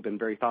also been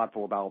very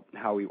thoughtful about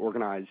how we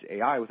organize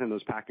AI within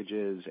those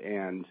packages,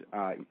 and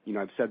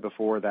I've said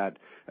before that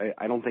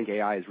I don't think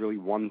AI is really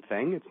one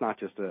thing. It's not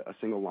just a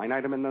single line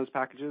item in those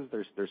packages.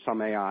 There's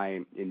some AI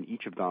in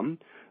each of them,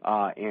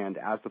 and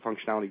as the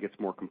functionality gets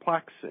more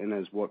complex, and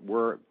as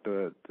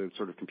the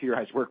sort of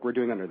computerized work we're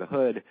doing under the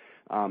hood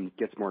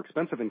gets more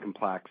expensive and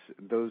complex,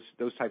 those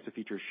types of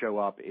features show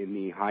up in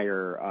the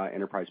higher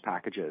enterprise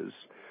packages.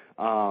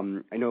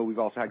 I know we've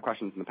also had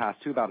questions in the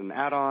past, too, about an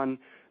add-on.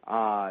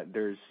 I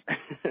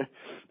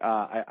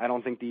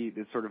don't think the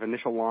sort of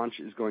initial launch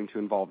is going to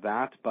involve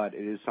that, but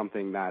it is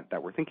something that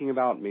we're thinking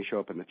about, may show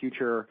up in the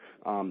future,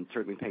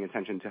 certainly paying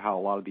attention to how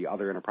a lot of the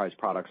other enterprise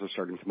products are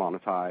starting to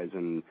monetize,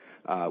 and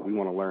we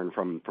want to learn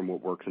from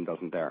what works and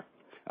doesn't there.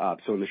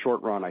 So in the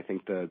short run, I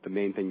think the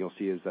main thing you'll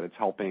see is that it's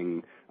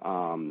helping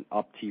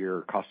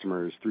up-tier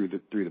customers through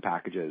the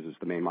packages is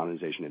the main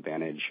monetization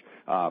advantage,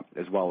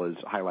 as well as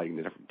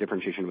highlighting the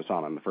differentiation of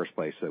Asana in the first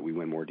place so that we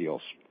win more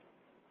deals.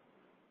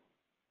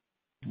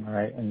 All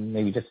right. And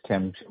maybe just,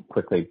 Tim,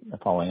 quickly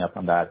following up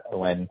on that,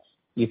 when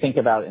you think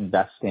about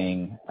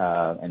investing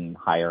and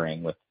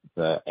hiring with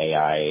the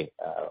AI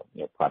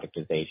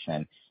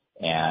productization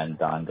and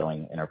the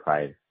ongoing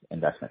enterprise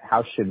investment,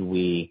 how should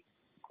we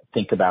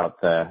think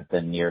about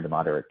the near to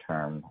moderate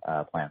term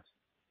plans?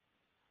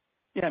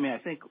 Yeah, I mean, I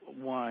think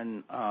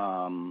one,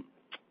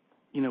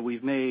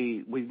 we've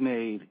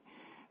made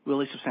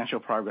really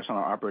substantial progress on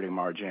our operating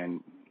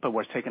margin, but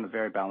we're taking a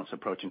very balanced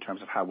approach in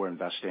terms of how we're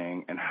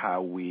investing and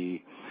how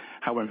we're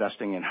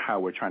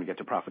trying to get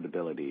to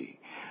profitability.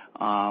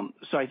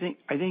 So I think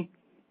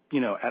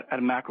at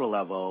a macro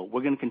level,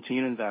 we're going to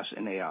continue to invest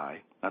in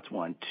AI. That's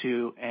one.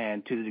 Two,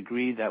 and to the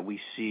degree that we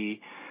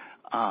see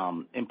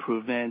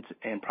improvement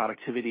in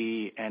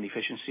productivity and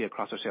efficiency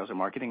across our sales and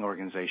marketing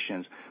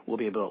organizations, we'll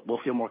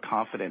feel more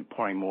confident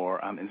pouring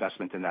more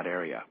investment in that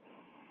area.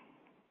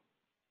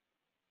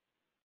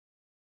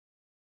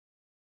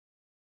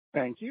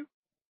 Thank you.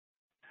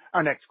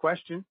 Our next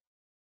question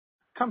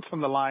comes from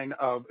the line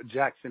of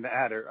Jackson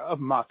Ader of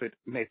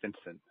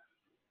MoffettNathanson.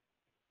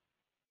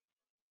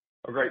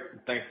 Oh, great.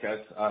 Thanks, guys.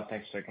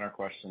 Thanks for taking our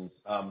questions.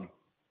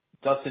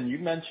 Dustin, you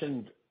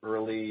mentioned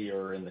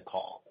earlier in the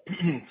call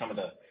some of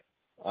the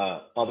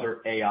other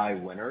AI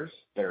winners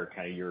that are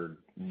kind of your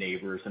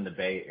neighbors in the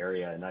Bay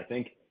Area. And I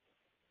think,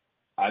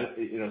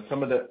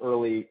 some of the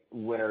early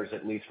winners,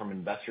 at least from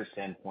investor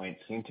standpoint,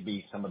 seem to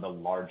be some of the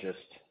largest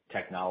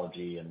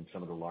technology and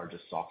some of the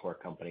largest software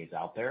companies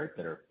out there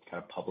that are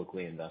kind of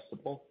publicly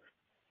investable.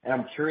 And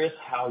I'm curious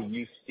how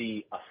you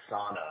see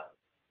Asana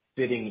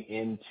fitting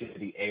into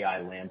the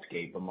AI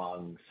landscape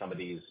among some of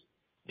these,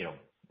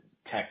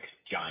 tech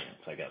giants,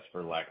 I guess,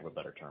 for lack of a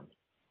better term.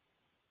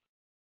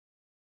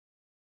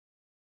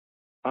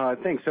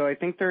 Thanks. So I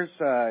think there's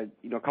a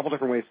couple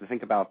different ways to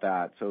think about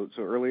that. So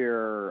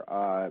earlier,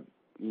 I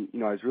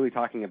was really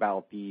talking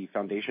about the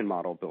foundation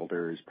model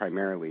builders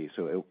primarily.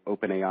 So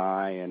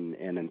OpenAI and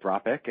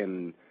Anthropic,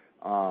 and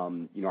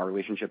our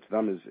relationship to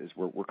them is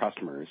we're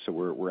customers. So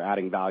we're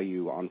adding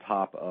value on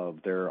top of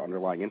their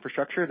underlying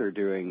infrastructure. They're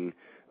doing.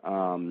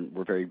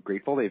 We're very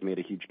grateful. They've made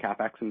a huge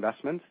CapEx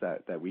investments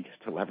that we get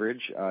to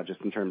leverage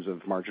just in terms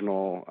of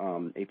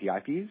marginal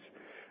API fees.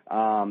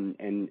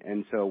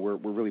 And so we're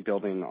really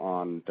building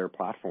on their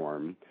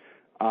platform.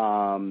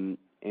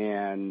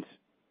 And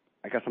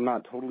I guess I'm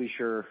not totally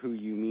sure who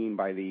you mean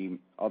by the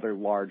other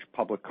large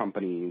public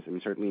companies. I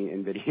mean, certainly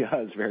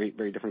NVIDIA is a very,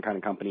 very different kind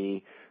of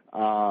company.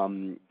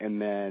 And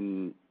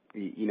then,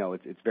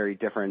 it's very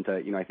different.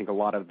 I think a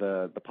lot of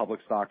the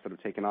public stocks that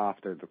have taken off,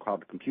 they're the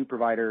cloud compute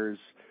providers.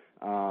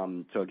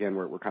 So again,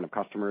 we're kind of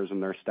customers in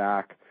their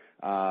stack.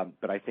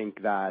 But I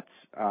think that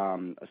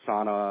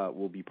Asana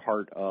will be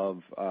part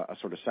of a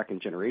sort of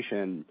second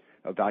generation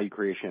of value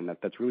creation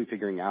that's really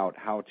figuring out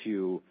how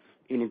to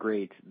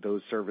integrate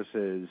those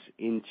services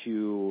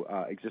into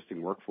existing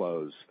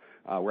workflows,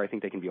 where I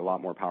think they can be a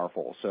lot more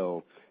powerful.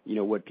 So,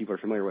 what people are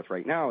familiar with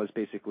right now is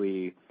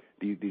basically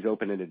these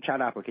open-ended chat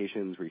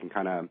applications where you can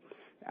kind of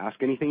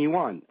ask anything you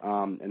want,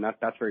 and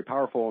that's very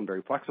powerful and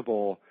very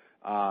flexible.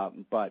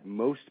 But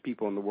most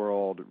people in the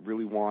world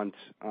really want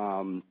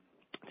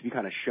to be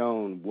kind of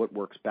shown what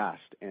works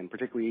best. And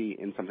particularly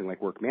in something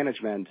like work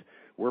management,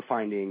 we're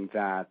finding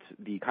that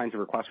the kinds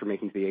of requests we're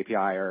making to the API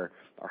are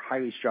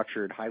highly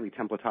structured, highly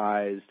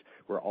templatized.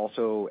 We're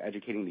also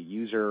educating the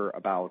user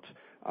about,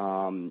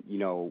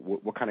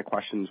 what kind of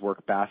questions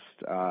work best.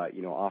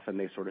 Often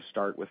they sort of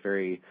start with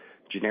very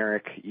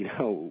generic,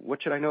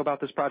 what should I know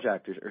about this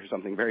project, or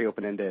something very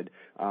open-ended.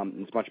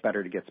 It's much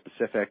better to get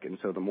specific. And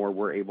so the more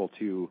we're able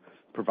to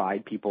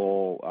provide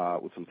people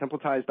with some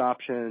templatized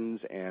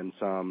options and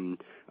some,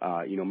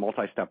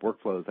 multi-step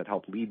workflows that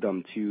help lead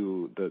them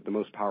to the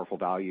most powerful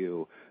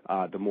value,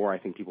 the more I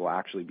think people will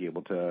actually be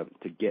able to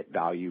get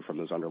value from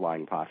those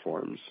underlying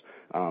platforms.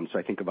 So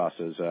I think of us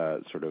as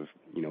a sort of,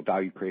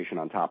 value creation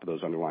on top of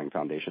those underlying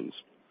foundations.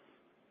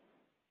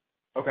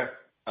 Okay.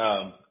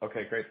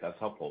 Okay, great. That's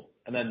helpful.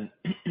 And then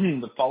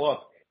the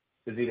follow-up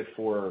is either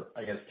for,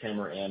 I guess, Tim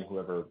or Ann,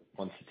 whoever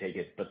wants to take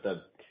it. But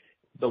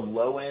the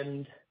low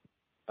end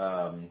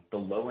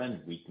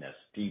weakness,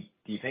 do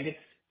you think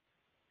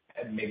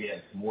maybe it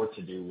has more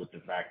to do with the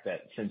fact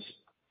that since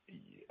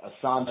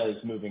Asana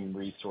is moving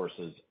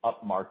resources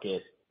up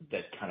market,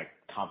 that kind of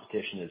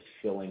competition is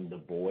filling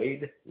the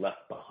void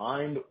left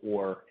behind?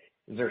 Or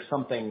is there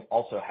something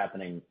also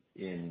happening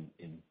in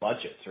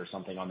budgets or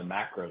something on the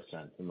macro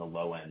sense in the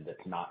low end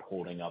that's not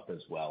holding up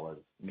as well as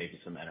maybe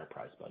some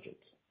enterprise budgets?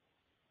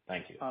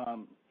 Thank you.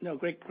 No,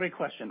 great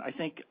question. I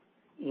think,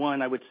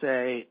 one, I would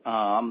say,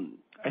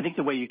 I think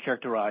the way you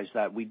characterize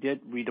that, we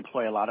did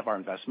redeploy a lot of our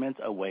investments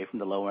away from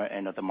the lower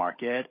end of the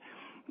market.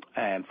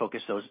 and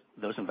focus those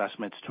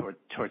investments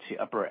towards the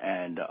upper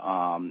end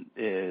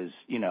is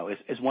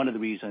one of the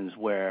reasons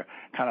where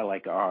kind of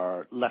like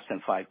our less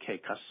than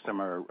 5K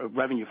customer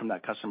revenue from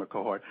that customer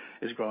cohort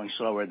is growing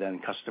slower than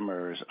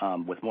customers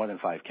with more than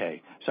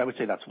 5K. So I would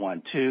say that's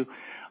one. Two,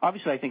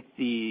 obviously I think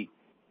the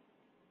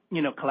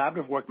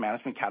collaborative work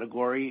management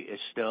category is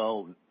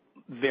still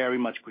very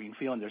much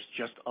greenfield, and there's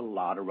just a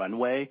lot of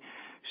runway.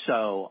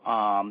 So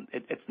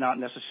it's not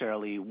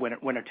necessarily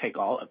winner take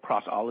all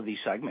across all of these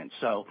segments.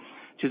 So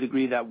to the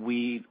degree that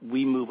we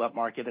move up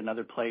market and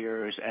other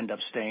players end up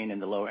staying in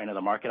the lower end of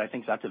the market, I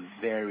think that's a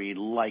very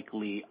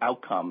likely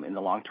outcome in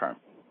the long term.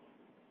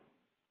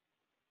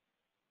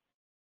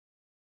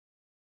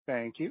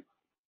 Thank you.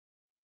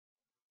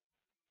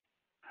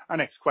 Our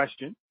next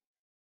question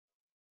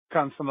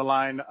comes from the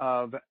line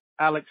of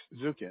Alex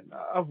Zukin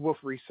of Wolfe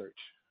Research.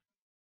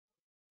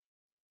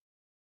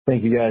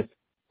 Thank you, guys,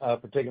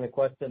 for taking the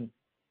question.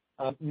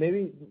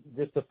 Maybe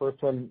just the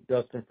first one,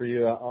 Dustin, for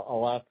you.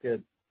 I'll ask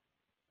it.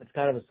 It's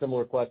kind of a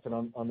similar question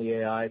on the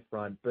AI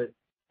front, but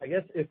I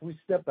guess if we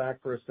step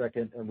back for a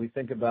second and we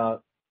think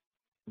about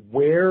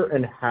where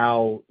and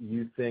how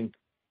you think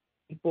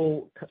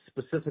people,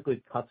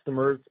 specifically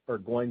customers, are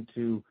going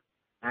to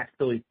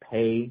actually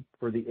pay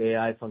for the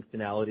AI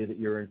functionality that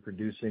you're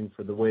introducing,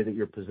 for the way that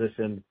you're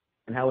positioned,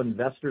 and how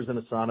investors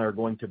in Asana are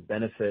going to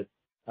benefit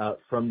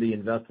from the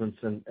investments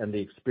and the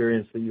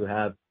experience that you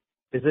have.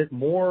 Is it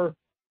more,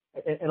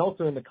 and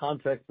also in the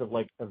context of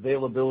like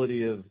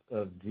availability of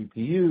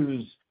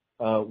GPUs,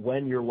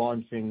 when you're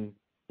launching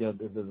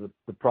the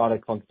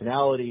product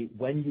functionality,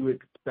 when you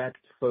expect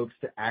folks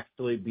to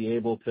actually be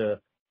able to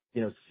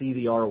see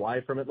the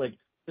ROI from it? Like,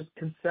 just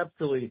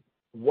conceptually,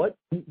 what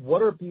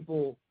are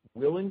people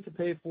willing to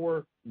pay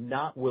for,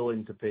 not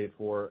willing to pay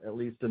for, at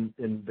least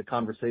in the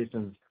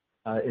conversations,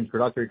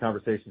 introductory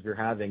conversations you're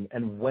having,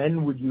 and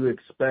when would you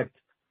expect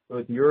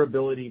with your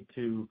ability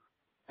to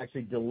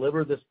actually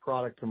deliver this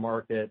product to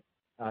market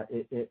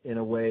in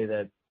a way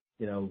that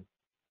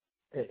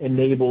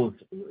enables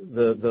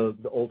the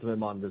ultimate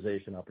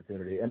monetization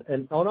opportunity,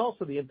 and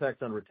also the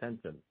impact on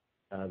retention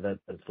that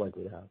it's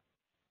likely to have?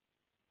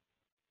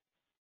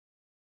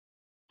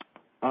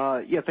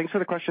 Yeah, thanks for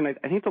the question. I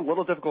think it's a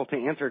little difficult to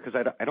answer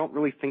because I don't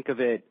really think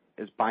of it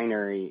as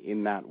binary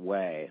in that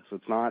way. So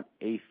it's not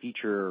a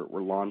feature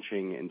we're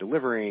launching and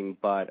delivering,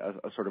 but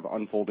a sort of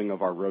unfolding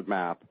of our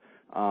roadmap.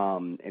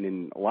 And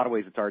in a lot of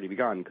ways, it's already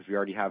begun because we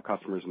already have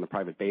customers in the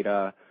private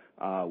beta.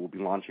 We'll be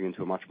launching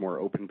into a much more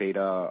open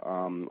beta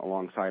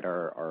alongside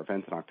our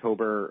events in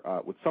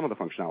October with some of the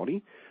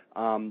functionality.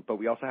 But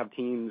we also have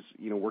teams,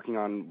 working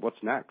on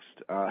what's next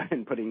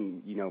and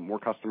putting, more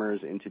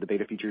customers into the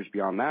beta features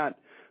beyond that.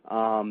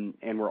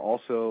 And we're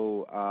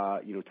also,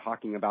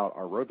 talking about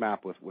our roadmap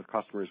with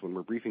customers when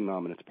we're briefing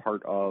them, and it's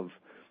part of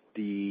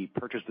the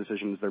purchase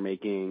decisions they're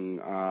making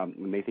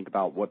when they think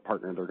about what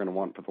partner they're going to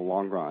want for the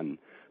long run.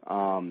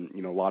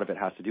 A lot of it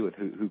has to do with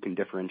who can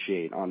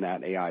differentiate on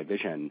that AI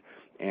vision.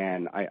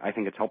 And I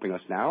think it's helping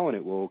us now, and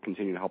it will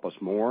continue to help us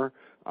more.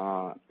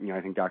 I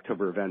think the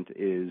October event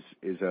is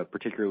a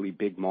particularly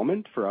big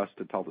moment for us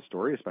to tell the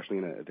story, especially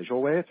in a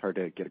visual way. It's hard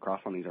to get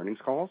across on these earnings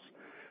calls.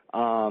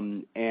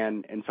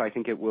 And so I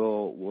think it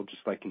will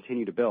just like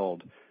continue to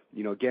build.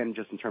 Again,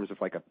 just in terms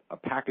of like a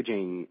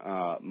packaging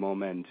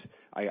moment,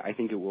 I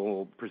think it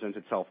will present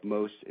itself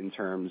most in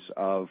terms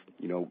of,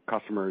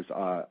 customers,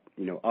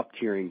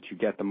 up-tiering to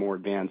get the more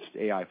advanced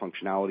AI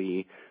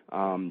functionality.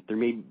 There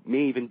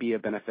may even be a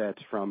benefit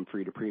from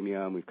free to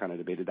premium. We've kind of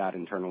debated that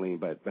internally,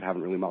 but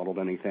haven't really modeled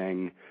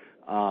anything.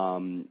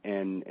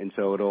 And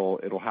so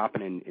it'll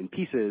happen in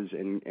pieces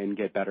and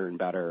get better and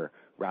better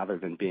rather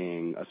than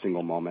being a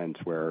single moment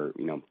where,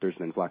 there's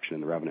an inflection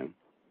in the revenue.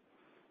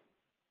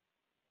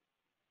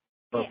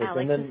 Hey,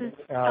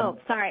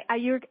 Alex, sorry.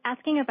 You were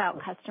asking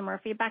about customer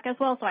feedback as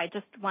well, so I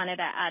just wanted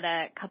to add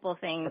a couple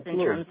things in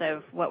terms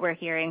of what we're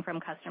hearing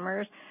from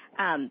customers.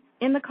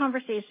 In the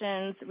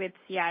conversations with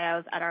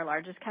CIOs at our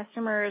largest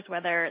customers,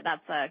 whether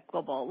that's a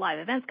global live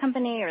events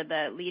company or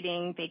the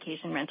leading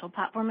vacation rental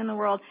platform in the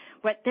world,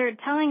 what they're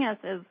telling us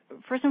is,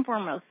 first and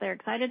foremost, they're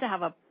excited to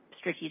have a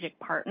strategic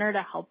partner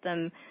to help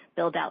them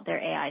build out their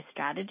AI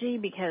strategy,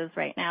 because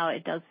right now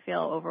it does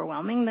feel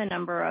overwhelming, the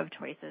number of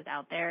choices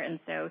out there. And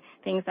so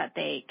things that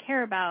they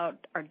care about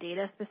are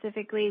data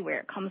specifically, where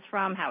it comes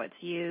from, how it's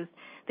used.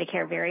 They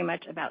care very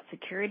much about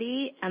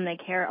security, and they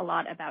care a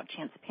lot about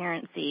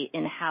transparency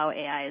in how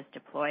AI is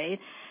deployed.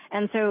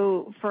 And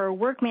so for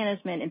work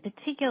management in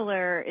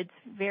particular, it's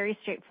very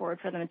straightforward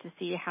for them to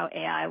see how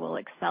AI will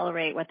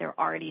accelerate what they're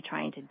already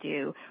trying to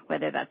do,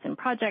 whether that's in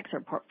projects or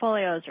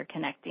portfolios or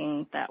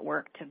connecting that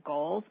work to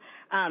goals.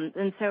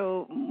 And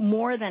so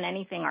more than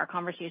anything, our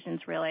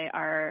conversations really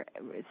are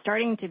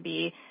starting to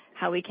be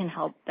how we can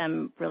help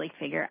them really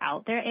figure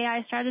out their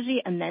AI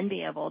strategy and then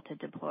be able to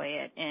deploy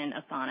it in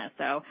Asana.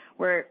 So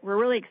we're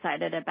really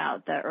excited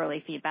about the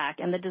early feedback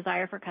and the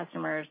desire for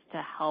customers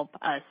to help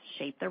us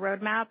shape the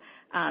roadmap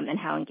and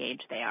how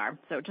engaged they are.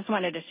 So just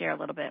wanted to share a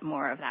little bit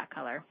more of that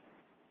color.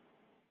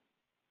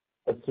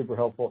 That's super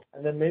helpful.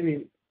 And then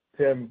maybe,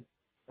 Tim,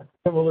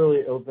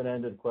 similarly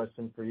open-ended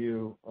question for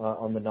you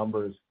on the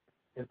numbers.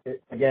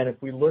 Again, if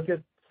we look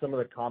at some of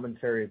the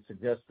commentary, it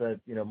suggests that,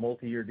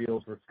 multi-year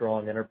deals were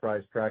strong,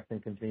 enterprise traction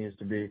continues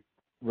to be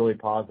really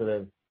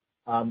positive.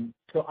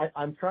 So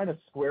I'm trying to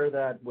square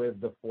that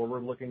with the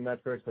forward-looking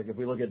metrics. Like, if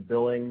we look at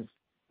billings,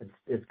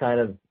 it's kind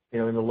of,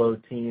 in the low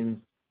teens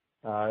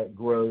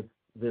growth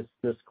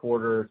this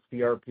quarter.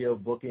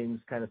 CRPO bookings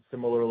kind of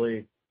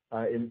similarly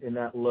in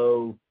that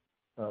low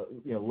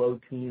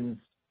teens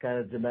kind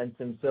of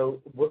dimension.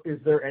 So is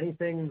there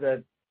anything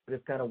that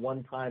is kind of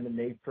one-time in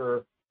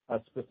nature,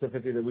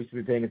 specifically, that we should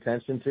be paying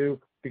attention to?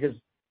 Because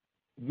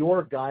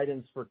your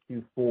guidance for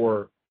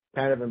Q4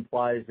 kind of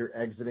implies you're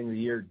exiting the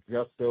year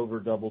just over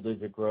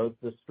double-digit growth.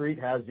 The Street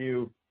has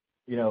you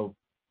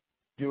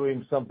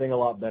doing something a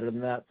lot better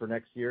than that for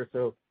next year.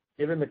 So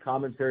given the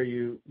commentary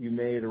you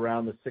made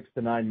around the 6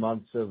 to 9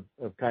 months of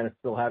kind of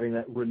still having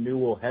that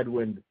renewal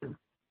headwind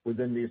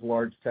within these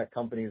large tech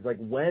companies, like,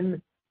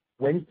 when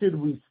should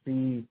we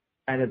see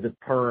kind of the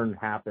turn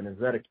happen? Is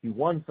that a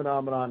Q1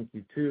 phenomenon,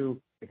 Q2?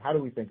 Like, how do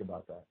we think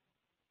about that?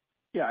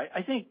 Yeah,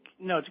 I think,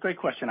 it's a great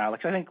question,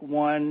 Alex. I think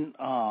one,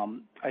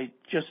 I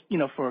just,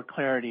 for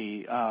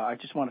clarity, I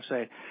just want to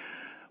say,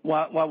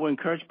 while we're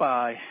encouraged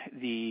by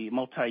the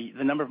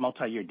number of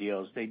multi-year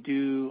deals, they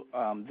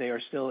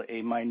are still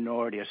a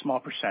minority, a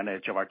small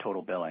percentage of our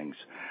total billings.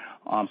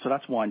 So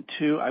that's one.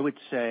 Two, I would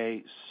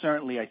say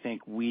certainly I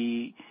think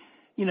we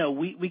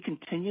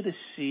continue to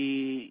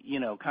see,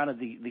 kind of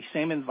the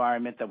same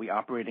environment that we're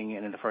operating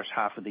in the first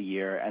half of the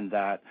year, and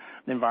that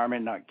the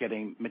environment not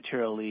getting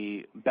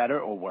materially better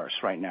or worse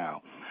right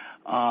now.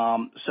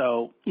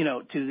 So,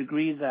 to the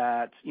degree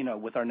that,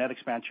 with our net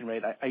expansion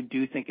rate, I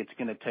do think it's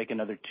going to take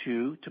another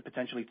 2 to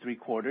potentially 3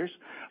 quarters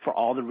for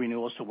all the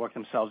renewals to work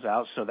themselves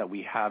out so that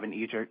we have an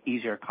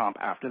easier comp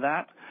after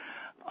that.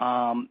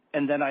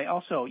 And then I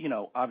also,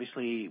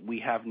 obviously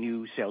we have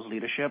new sales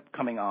leadership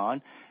coming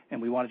on,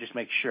 and we want to just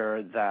make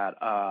sure that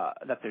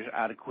there's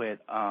adequate,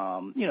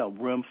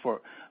 room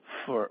for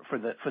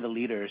the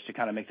leaders to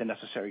kind of make the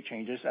necessary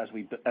changes as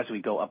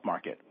we go up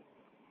market.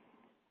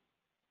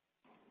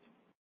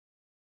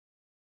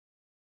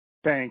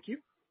 Thank you.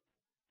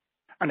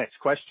 Our next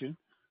question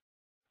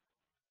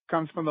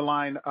comes from the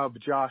line of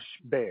Josh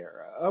Baer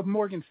of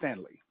Morgan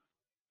Stanley.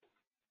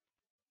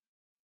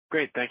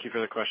 Great. Thank you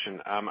for the question.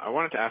 I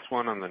wanted to ask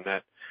one on the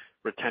net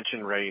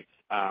retention rates.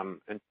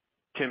 And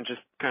Tim,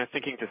 just kind of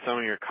thinking to some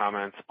of your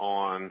comments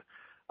on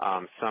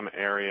some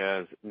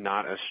areas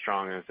not as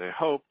strong as they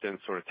hoped and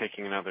sort of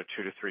taking another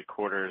 2 to 3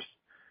 quarters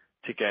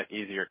to get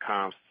easier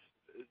comps.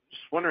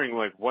 Just wondering,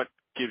 like, what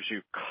gives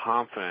you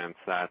confidence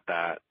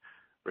that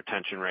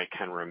retention rate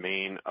can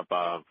remain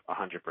above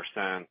 100%,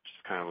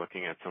 just kind of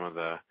looking at some of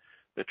the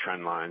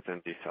trend lines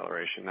and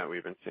deceleration that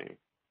we've been seeing?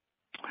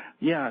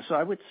 Yeah, so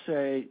I would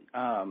say,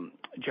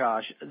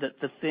 Josh, that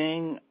the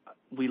thing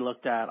we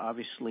looked at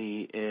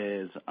obviously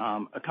is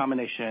a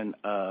combination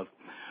of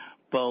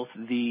both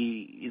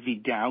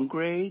the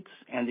downgrades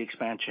and the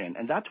expansion,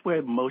 and that's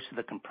where most of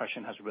the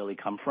compression has really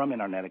come from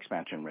in our net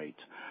expansion rates.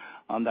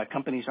 That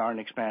companies aren't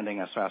expanding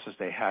as fast as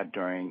they had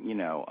during,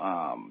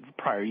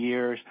 prior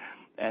years,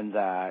 and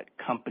that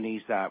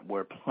companies that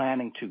were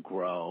planning to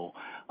grow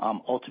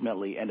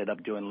ultimately ended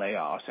up doing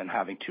layoffs and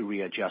having to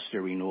readjust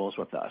their renewals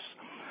with us.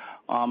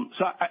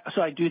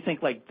 So I do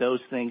think, like,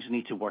 those things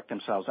need to work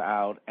themselves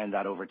out, and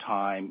that over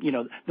time,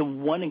 the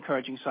one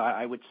encouraging side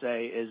I would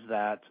say is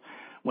that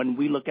when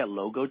we look at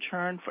logo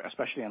churn,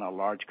 especially on our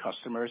large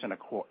customers and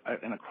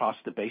across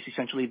the base,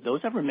 essentially,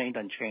 those have remained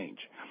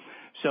unchanged.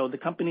 So the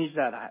companies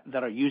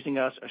that are using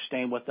us are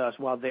staying with us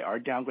while they are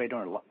downgrading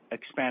or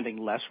expanding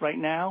less right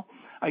now.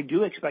 I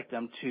do expect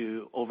them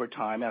to, over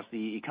time, as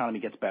the economy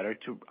gets better,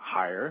 to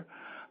hire,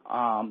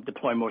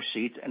 deploy more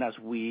seats, and as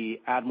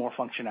we add more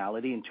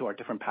functionality into our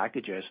different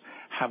packages,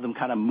 have them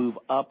kind of move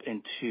up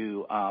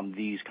into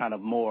these kind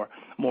of more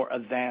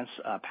advanced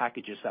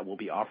packages that we'll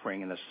be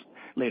offering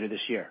later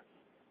this year.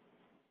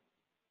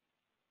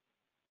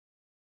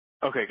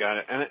 Okay, got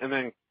it. And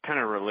then kind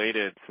of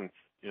related, since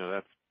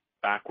that's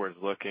backwards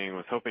looking,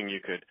 was hoping you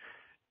could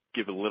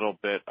give a little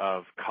bit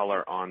of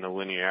color on the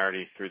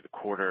linearity through the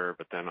quarter,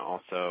 but then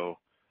also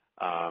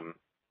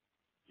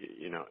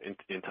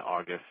into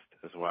August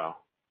as well,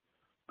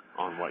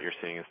 on what you're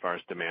seeing as far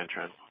as demand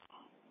trends.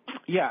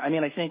 Yeah, I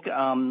mean, I think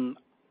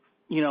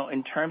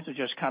in terms of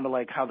just kind of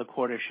like how the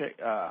quarter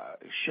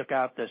shook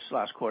out this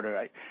last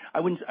quarter, I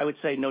would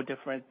say no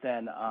different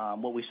than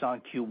what we saw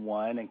in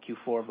Q1 and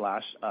Q4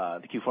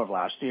 of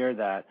last year.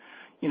 That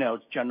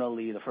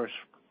generally the first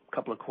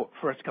couple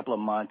of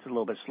months a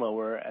little bit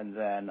slower, and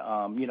then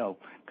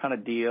kind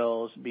of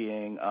deals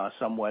being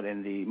somewhat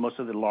most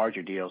of the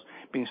larger deals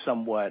being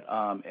somewhat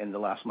in the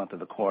last month of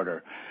the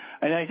quarter.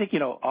 And I think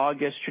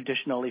August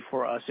traditionally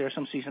for us, there's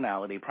some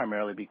seasonality,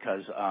 primarily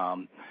because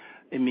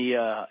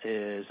EMEA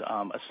is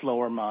a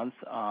slower month.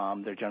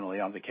 They're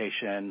generally on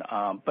vacation.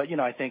 But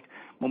I think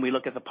when we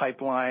look at the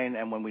pipeline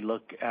and when we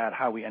look at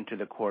how we enter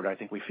the quarter, I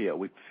think we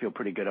feel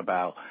pretty good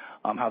about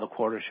how the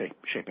quarter is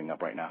shaping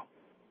up right now.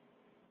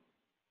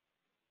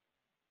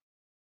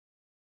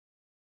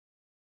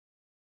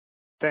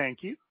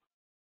 Thank you.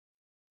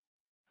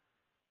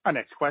 Our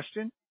next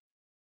question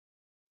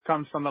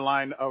comes from the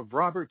line of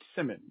Robert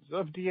Simmons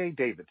of D.A.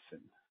 Davidson.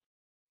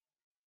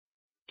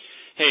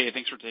 Hey,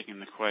 thanks for taking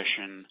the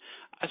question.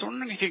 I was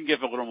wondering if you could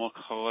give a little more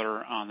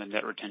color on the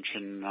net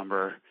retention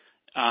number.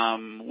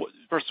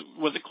 First,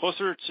 was it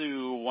closer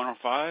to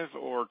 105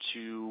 or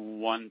to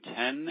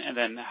 110? And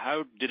then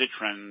how did it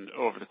trend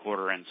over the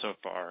quarter and so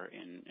far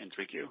in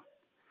 3Q?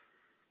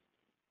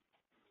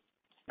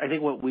 I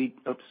think what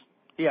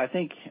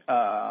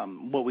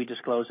we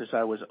disclosed is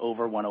I was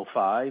over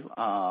 105.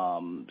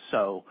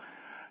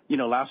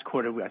 Last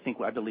quarter,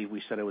 I believe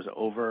we said it was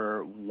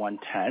over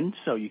 110.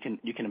 So you can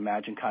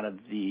imagine kind of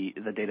the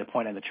data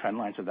point and the trend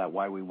lines of that,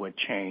 why we would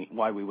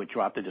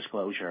drop the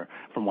disclosure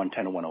from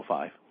 110 to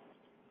 105.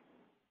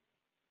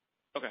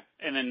 Okay.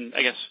 And then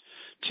I guess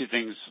two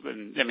things.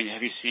 I mean,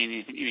 have you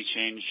seen any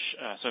change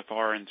so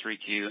far in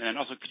 3Q? And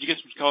also, could you give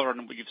some color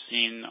on what you've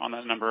seen on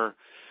that number,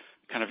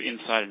 kind of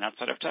inside and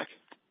outside of tech?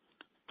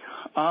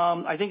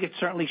 I think it's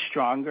certainly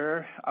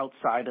stronger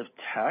outside of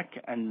tech,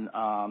 and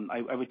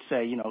I would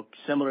say,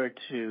 similar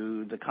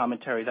to the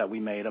commentary that we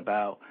made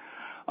about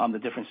the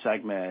different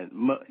segment.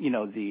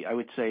 I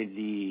would say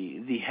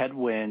the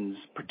headwinds,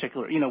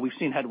 we've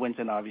seen headwinds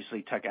in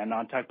obviously tech and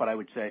non-tech, but I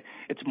would say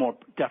it's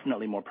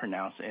definitely more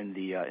pronounced in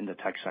the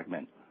tech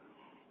segment.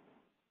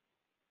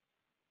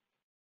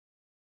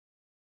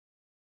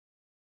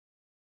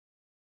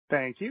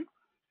 Thank you.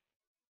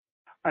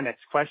 Our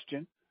next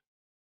question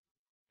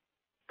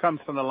comes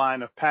from the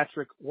line of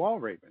Patrick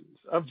Walravens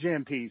of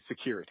JMP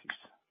Securities.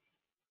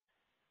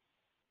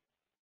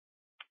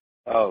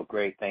 Oh,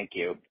 great. Thank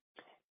you.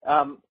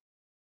 Dustin,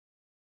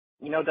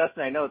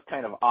 I know it's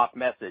kind of off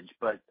message,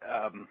 but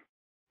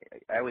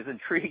I was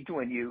intrigued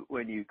when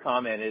you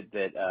commented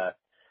that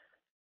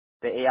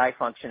the AI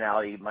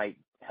functionality might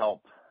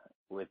help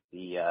with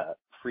the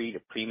free to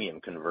premium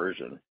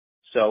conversion.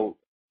 So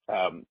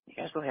you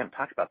guys really haven't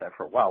talked about that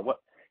for a while.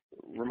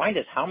 Remind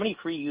us, how many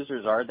free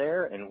users are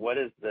there, and what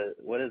is the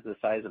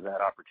size of that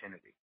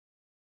opportunity?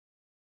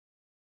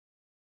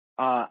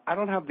 I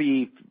don't have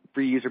the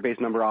free user base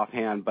number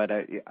offhand, but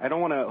I don't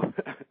want to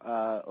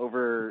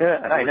over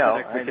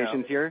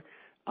expectations here.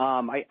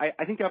 I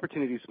think the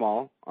opportunity is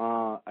small.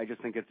 I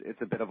just think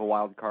it's a bit of a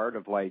wild card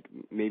of like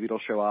maybe it'll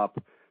show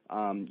up.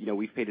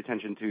 We've paid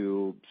attention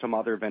to some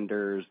other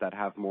vendors that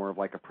have more of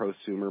like a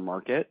prosumer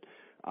market.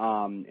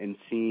 And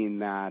seeing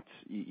that,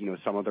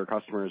 some of their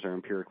customers are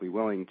empirically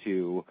willing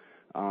to,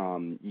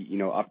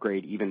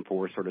 upgrade even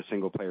for sort of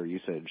single player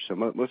usage. So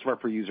most of our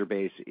free user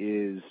base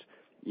is,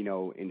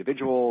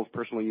 individuals,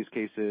 personal use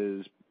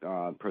cases,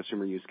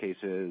 prosumer use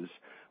cases.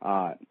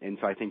 And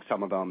so I think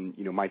some of them,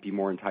 might be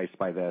more enticed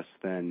by this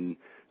than,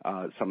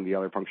 some of the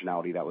other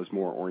functionality that was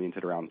more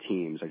oriented around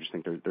teams. I just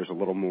think there's a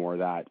little more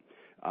that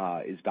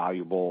is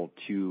valuable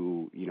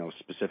to,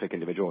 specific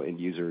individual end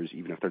users,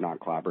 even if they're not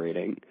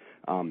collaborating,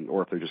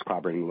 or if they're just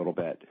collaborating a little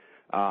bit.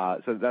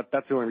 So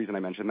that's the only reason I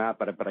mentioned that,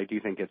 but I do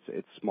think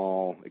it's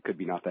small. It could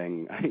be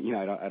nothing. I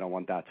don't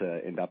want that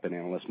to end up in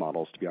analyst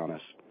models, to be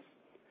honest.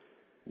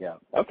 Yeah.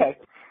 Okay.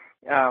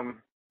 A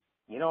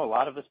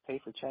lot of us pay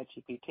for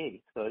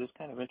ChatGPT, so it is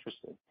kind of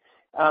interesting.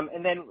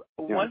 And then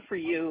one for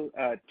you,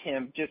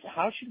 Tim, just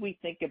how should we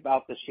think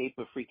about the shape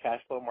of free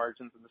cash flow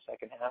margins in the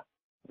second half?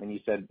 I mean, you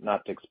said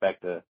not to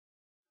expect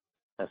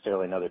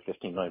necessarily another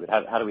 $15 million,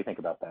 but how do we think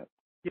about that?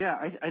 Yeah,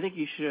 I think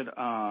you should,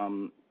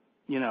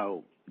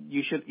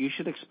 you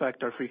should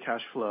expect our free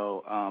cash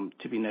flow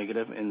to be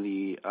negative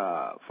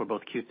for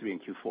both Q3 and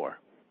Q4.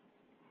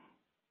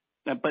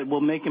 But we'll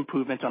make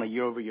improvements on a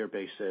year-over-year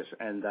basis,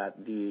 and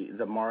that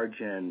the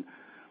margin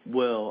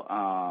will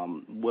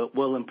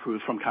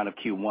improve from kind of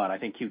Q1. I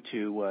think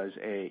Q2 was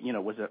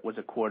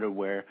a quarter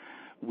where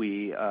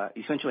we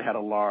essentially had a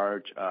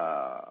large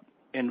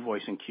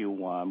invoice in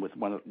Q1 with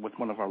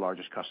one of our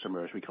largest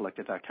customers. We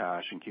collected that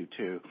cash in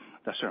Q2.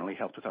 That certainly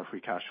helped with our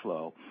free cash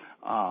flow.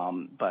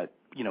 But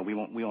we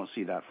won't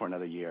see that for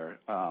another year.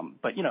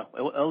 But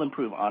it'll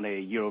improve on a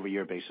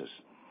year-over-year basis.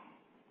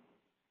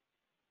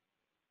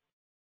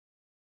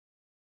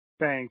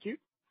 Thank you.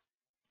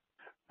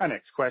 Our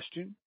final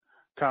question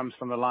comes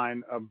from the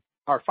line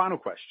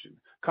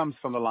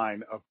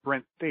of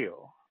Brent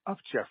Thill of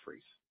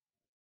Jefferies.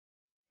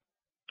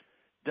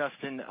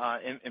 Dustin,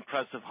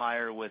 impressive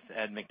hire with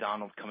Ed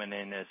McDonald coming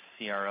in as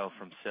CRO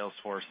from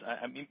Salesforce.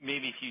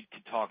 Maybe if you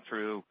could talk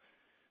through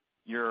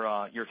your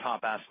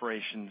top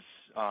aspirations,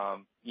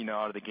 out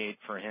of the gate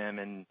for him,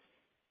 and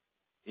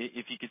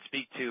if you could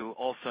speak to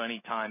also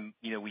anytime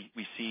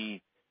we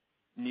see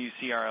new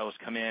CROs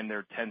come in,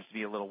 there tends to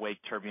be a little wake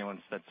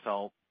turbulence that's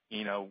felt.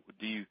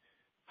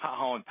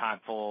 How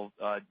impactful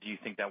do you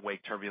think that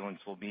wake turbulence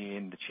will be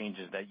in the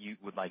changes that you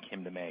would like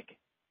him to make?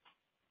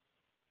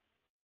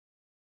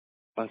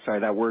 I'm sorry,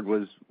 that word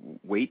was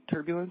weight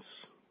turbulence?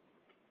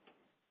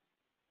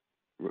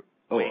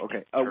 Oh,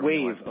 okay. A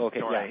wave. Okay.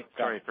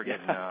 Sorry for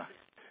getting the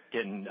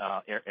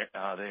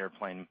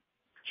airplane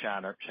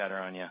chatter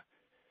on you.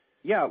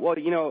 Yeah, well,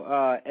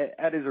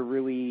 Ed is a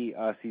really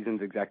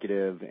seasoned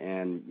executive,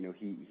 and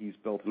he's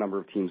built a number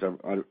of teams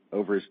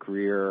over his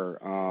career,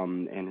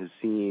 and has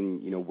seen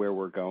where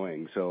we're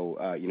going. So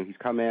he's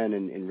come in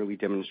and really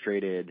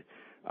demonstrated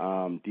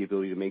the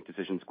ability to make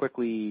decisions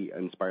quickly,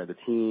 inspire the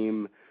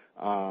team,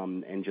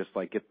 and just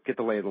get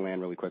the lay of the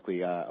land really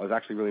quickly. I was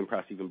actually really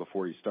impressed even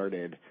before he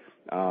started.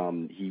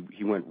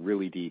 He went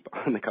really deep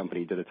on the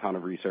company, did a ton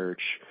of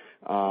research,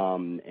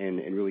 and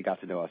really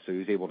got to know us. So he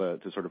was able to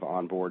sort of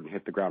onboard and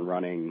hit the ground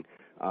running,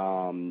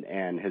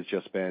 and has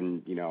just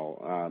been,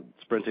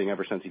 sprinting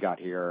ever since he got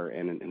here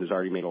and has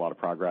already made a lot of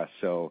progress.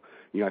 So,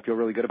 I feel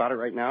really good about it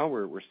right now.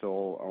 We're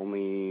still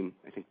only,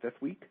 I think,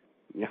 fifth week.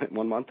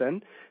 1 month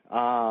in.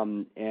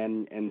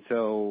 And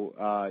so,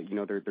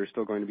 there's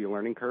still going to be a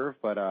learning curve,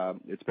 but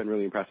it's been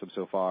really impressive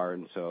so far.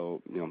 And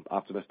so,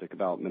 optimistic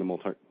about minimal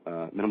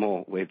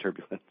wave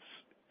turbulence.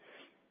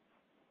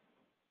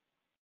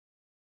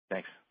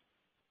 Thanks.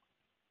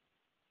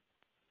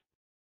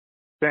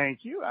 Thank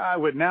you. I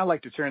would now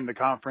like to turn the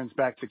conference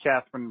back to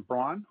Catherine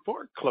Braun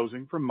for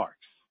closing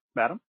remarks.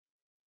 Madam?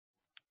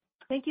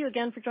 Thank you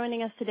again for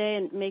joining us today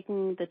and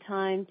making the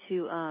time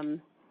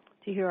to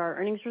hear our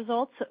earnings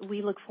results.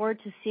 We look forward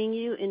to seeing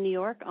you in New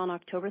York on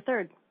October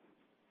 3rd.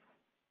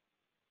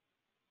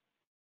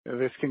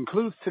 This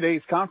concludes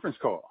today's conference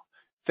call.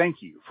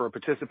 Thank you for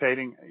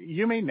participating.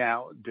 You may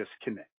now disconnect.